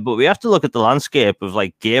 But we have to look at the landscape of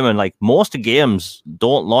like gaming. Like most games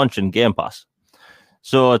don't launch in Game Pass,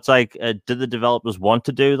 so it's like, do the developers want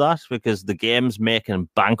to do that because the game's making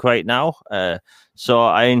bank right now? Who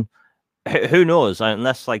knows?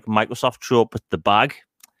 Unless like Microsoft throw up with the bag.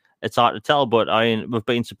 It's hard to tell, but we've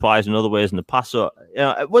been surprised in other ways in the past. So,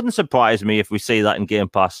 it wouldn't surprise me if we see that in Game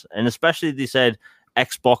Pass. And especially they said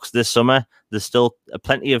Xbox this summer, there's still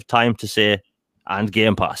plenty of time to say, and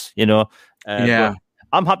Game Pass, Yeah.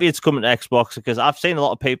 I'm happy it's coming to Xbox because I've seen a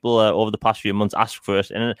lot of people over the past few months ask for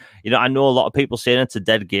it. And, I know a lot of people saying it's a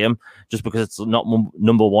dead game just because it's not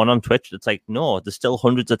number one on Twitch. It's like, no, there's still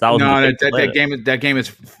hundreds of thousands. No, that game is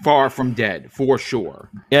far from dead, for sure.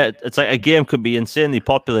 Yeah, it's like a game could be insanely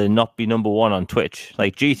popular and not be number one on Twitch.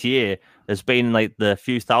 Like GTA has been like the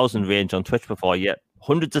few thousand range on Twitch before, yet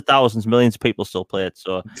hundreds of thousands, millions of people still play it.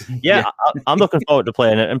 So, yeah. I'm looking forward to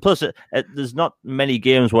playing it. And plus, there's not many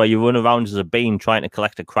games where you run around as a bean trying to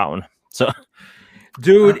collect a crown. So,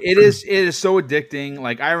 Dude, it is so addicting.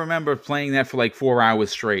 Like, I remember playing that for like 4 hours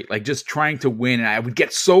straight, like just trying to win, and I would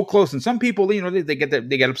get so close. And some people, you know, they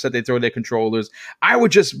get upset, they throw their controllers. I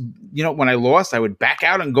would just, you know, when I lost, I would back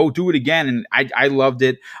out and go do it again, and I loved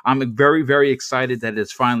it. I'm very, very excited that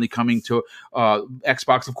it's finally coming to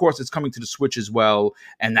Xbox. Of course, it's coming to the Switch as well,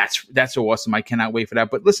 and that's awesome. I cannot wait for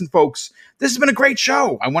that. But listen, folks, this has been a great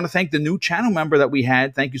show. I want to thank the new channel member that we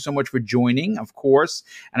had. Thank you so much for joining, of course,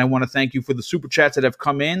 and I want to thank you for the super chats that have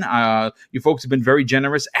come in. You folks have been very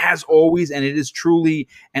generous as always, and it is truly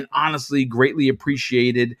and honestly greatly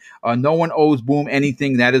appreciated. No one owes Boom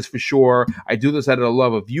anything, that is for sure. I do this out of the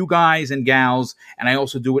love of you guys and gals, and I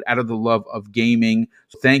also do it out of the love of gaming.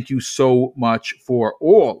 So thank you so much for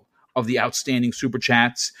all of the outstanding super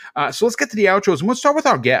chats. So let's get to the outros, and let's start with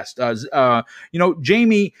our guest.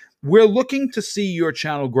 Jamie, we're looking to see your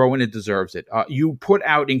channel grow, and it deserves it. You put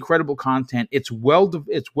out incredible content. It's well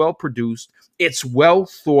produced. It's well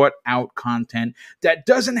thought out content that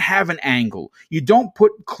doesn't have an angle. You don't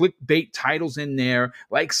put clickbait titles in there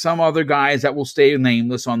like some other guys that will stay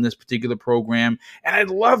nameless on this particular program. And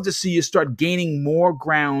I'd love to see you start gaining more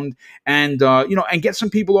ground and get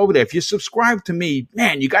some people over there. If you subscribe to me,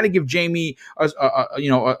 man, you got to give Jamie a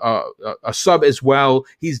sub as well.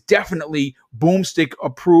 He's definitely Boomstick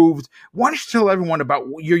approved. Why don't you tell everyone about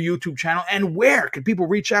your YouTube channel and where can people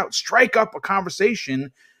reach out, strike up a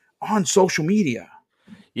conversation on social media?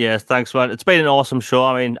 Yeah, thanks, man. It's been an awesome show.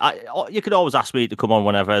 I mean, you could always ask me to come on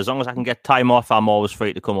whenever. As long as I can get time off, I'm always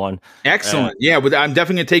free to come on. Excellent. But I'm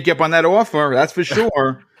definitely going to take you up on that offer. That's for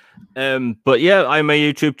sure. But yeah, my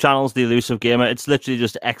YouTube channel's The Elusive Gamer. It's literally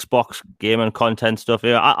just Xbox gaming content stuff.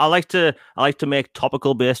 I like to make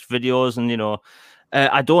topical based videos, and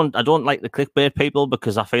I don't like the clickbait people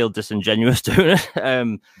because I feel disingenuous doing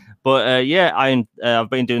it. I've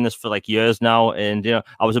been doing this for like years now, and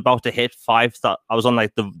I was about to hit 5,000. I was on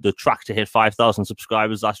like the track to hit 5,000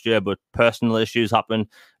 subscribers last year, but personal issues happened.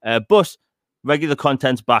 But regular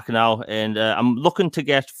content's back now, and I'm looking to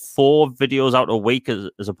get 4 videos out a week as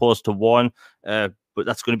opposed to 1. But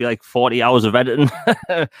that's going to be like 40 hours of editing.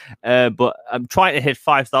 But I'm trying to hit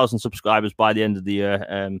 5,000 subscribers by the end of the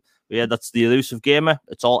year. Yeah, that's The Elusive Gamer.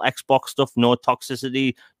 It's all Xbox stuff, no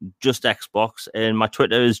toxicity, just Xbox. And my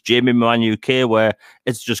Twitter is Jamie Moran UK, where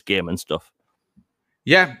it's just gaming stuff.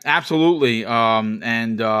 Yeah, absolutely.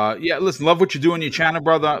 Listen, love what you do on your channel,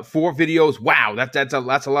 brother. 4 videos. Wow, that's a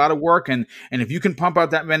lot of work. And if you can pump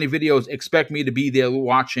out that many videos, expect me to be there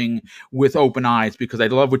watching with open eyes because I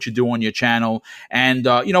love what you do on your channel. And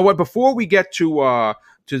you know what? Before we get to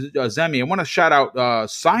Zemi, I want to shout out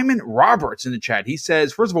Simon Roberts in the chat. He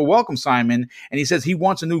says, first of all, welcome, Simon. And he says he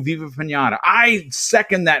wants a new Viva Pinata. I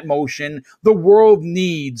second that motion. The world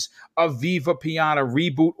needs a Viva Pinata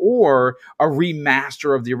reboot or a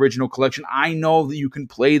remaster of the original collection. I know that you can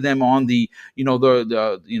play them on the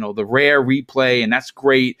rare replay, and that's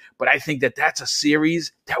great. But I think that's a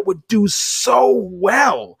series that would do so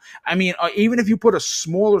well. I mean, even if you put a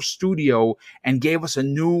smaller studio and gave us a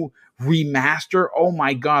new remaster, oh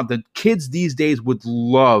my God, the kids these days would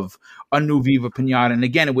love a new Viva Pinata. And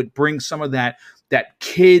again, it would bring some of that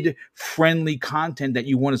kid-friendly content that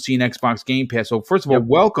you want to see in Xbox Game Pass. So first of all,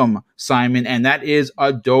 welcome, Simon, and that is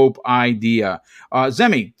a dope idea.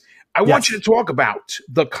 Zemi, I want you to talk about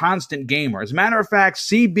The Constant Gamer. As a matter of fact, is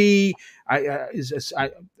it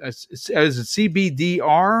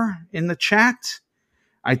CBDR in the chat?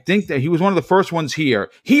 I think that he was one of the first ones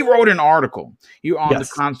here. He wrote an article on The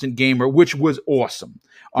Constant Gamer, which was awesome.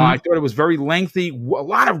 I thought it was very lengthy, a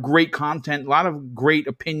lot of great content, a lot of great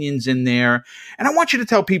opinions in there. And I want you to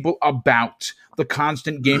tell people about the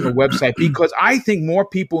Constant Gamer website because I think more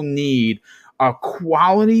people need a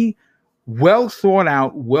quality, well thought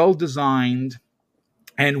out, well designed,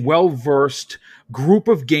 and well-versed group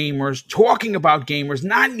of gamers talking about gamers,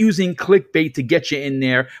 not using clickbait to get you in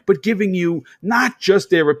there, but giving you not just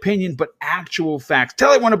their opinion, but actual facts.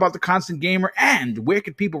 Tell everyone about The Constant Gamer and where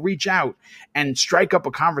can people reach out and strike up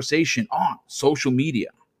a conversation on social media.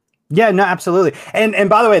 Yeah, no, absolutely. And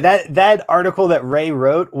by the way, that article that Ray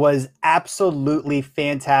wrote was absolutely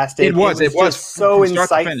fantastic. It was just so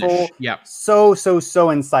insightful. Yeah. So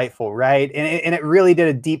insightful, right? And it really did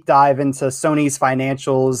a deep dive into Sony's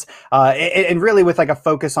financials, and really with like a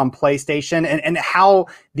focus on PlayStation and how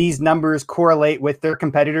these numbers correlate with their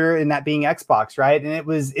competitor, and that being Xbox, right? And it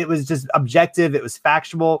was just objective, it was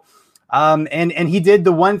factual. And he did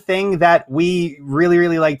the one thing that we really,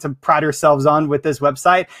 really like to pride ourselves on with this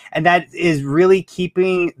website, and that is really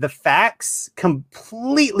keeping the facts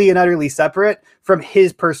completely and utterly separate from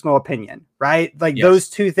his personal opinion, right? Like those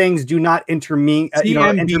two things do not intermingle.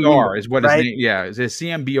 CMBR is what his name. Yeah, it's a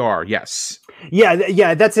CMBR. Yes.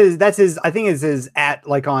 Yeah, that's his. I think is his at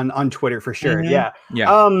like on Twitter for sure. Yeah.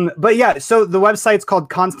 But yeah, so the website's called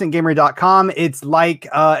constantgamer.com. It's like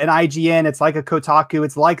an IGN, it's like a Kotaku,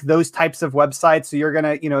 it's like those types of websites. So you're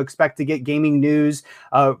gonna, expect to get gaming news,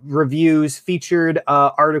 reviews, featured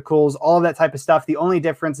articles, all of that type of stuff. The only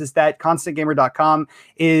difference is that constantgamer.com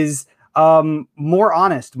is more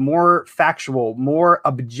honest, more factual, more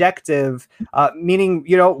objective, meaning,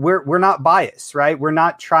 we're not biased, right? We're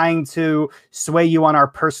not trying to sway you on our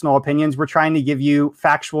personal opinions. We're trying to give you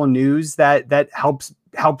factual news that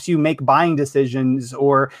helps you make buying decisions,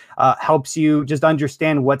 or helps you just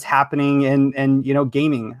understand what's happening in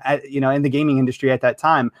gaming, in the gaming industry at that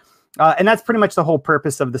time. And that's pretty much the whole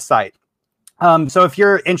purpose of the site. So if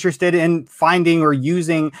you're interested in finding or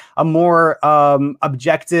using a more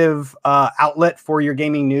objective outlet for your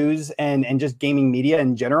gaming news and just gaming media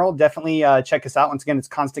in general, definitely check us out. Once again, it's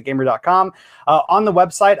constantgamer.com. On the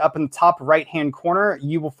website, up in the top right-hand corner,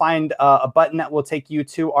 you will find a button that will take you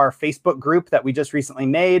to our Facebook group that we just recently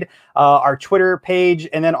made, our Twitter page,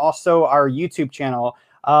 and then also our YouTube channel.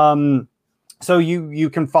 So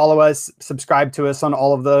you can follow us, subscribe to us on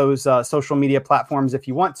all of those social media platforms if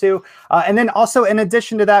you want to. And then also, in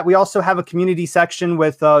addition to that, we also have a community section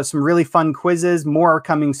with some really fun quizzes. More are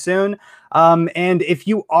coming soon. And if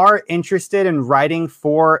you are interested in writing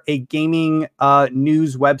for a gaming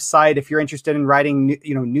news website, if you're interested in writing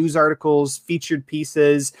news articles, featured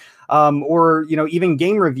pieces, or even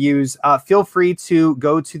game reviews, feel free to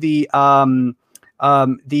go to the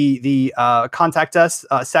contact us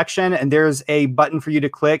section, and there's a button for you to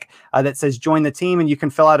click that says join the team, and you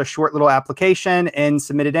can fill out a short little application and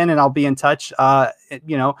submit it in, and I'll be in touch about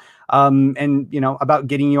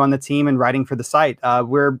getting you on the team and writing for the site.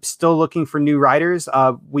 We're still looking for new writers.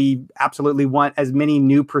 We absolutely want as many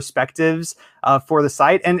new perspectives for the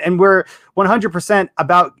site, and we're 100%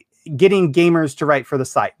 about getting gamers to write for the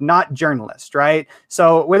site, not journalists, right?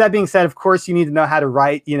 So with that being said, of course, you need to know how to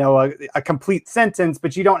write, a complete sentence,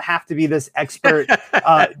 but you don't have to be this expert,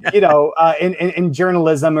 in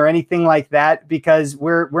journalism or anything like that, because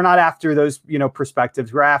we're not after those,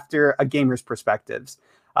 perspectives. We're after a gamer's perspectives.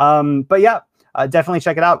 But yeah, definitely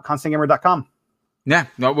check it out, constantgamer.com. Yeah,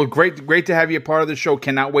 no, well, great to have you a part of the show.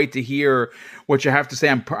 Cannot wait to hear what you have to say.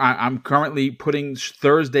 I'm currently putting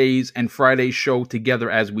Thursdays and Fridays show together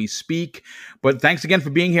as we speak. But thanks again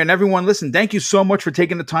for being here. And everyone, listen, thank you so much for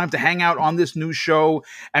taking the time to hang out on this new show.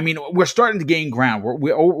 I mean, we're starting to gain ground.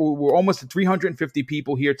 We're almost at 350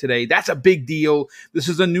 people here today. That's a big deal. This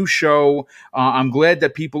is a new show. I'm glad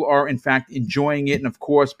that people are, in fact, enjoying it. And of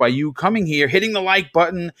course, by you coming here, hitting the like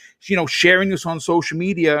button, sharing this on social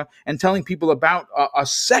media, and telling people about a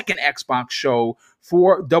second Xbox show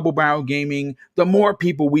for Double Barrel Gaming, the more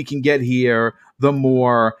people we can get here, the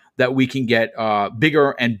more that we can get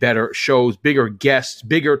bigger and better shows, bigger guests,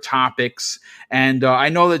 bigger topics. And I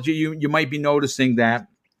know that you might be noticing that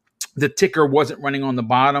the ticker wasn't running on the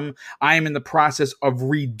bottom. I am in the process of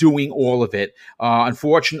redoing all of it.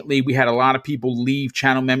 Unfortunately, we had a lot of people leave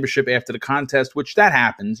channel membership after the contest, which that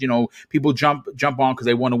happens. People jump on because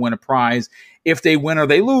they want to win a prize. If they win or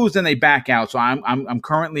they lose, then they back out. So I'm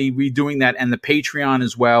currently redoing that, and the Patreon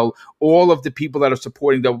as well. All of the people that are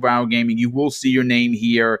supporting Double Barrel Gaming, you will see your name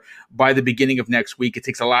here by the beginning of next week. It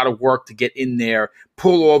takes a lot of work to get in there,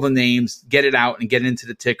 pull all the names, get it out, and get into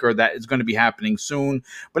the ticker. That is going to be happening soon.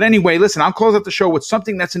 But anyway, listen, I'll close out the show with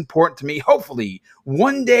something that's important to me. Hopefully,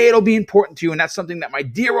 one day it'll be important to you, and that's something that my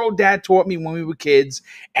dear old dad taught me when we were kids,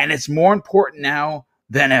 and it's more important now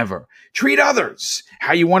than ever. Treat others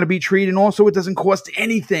how you want to be treated, and also it doesn't cost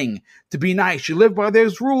anything to be nice. You live by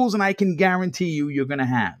those rules, and I can guarantee you're going to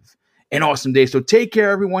have an awesome day. So take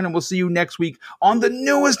care, everyone, and we'll see you next week on the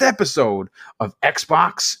newest episode of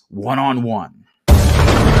Xbox One-on-One.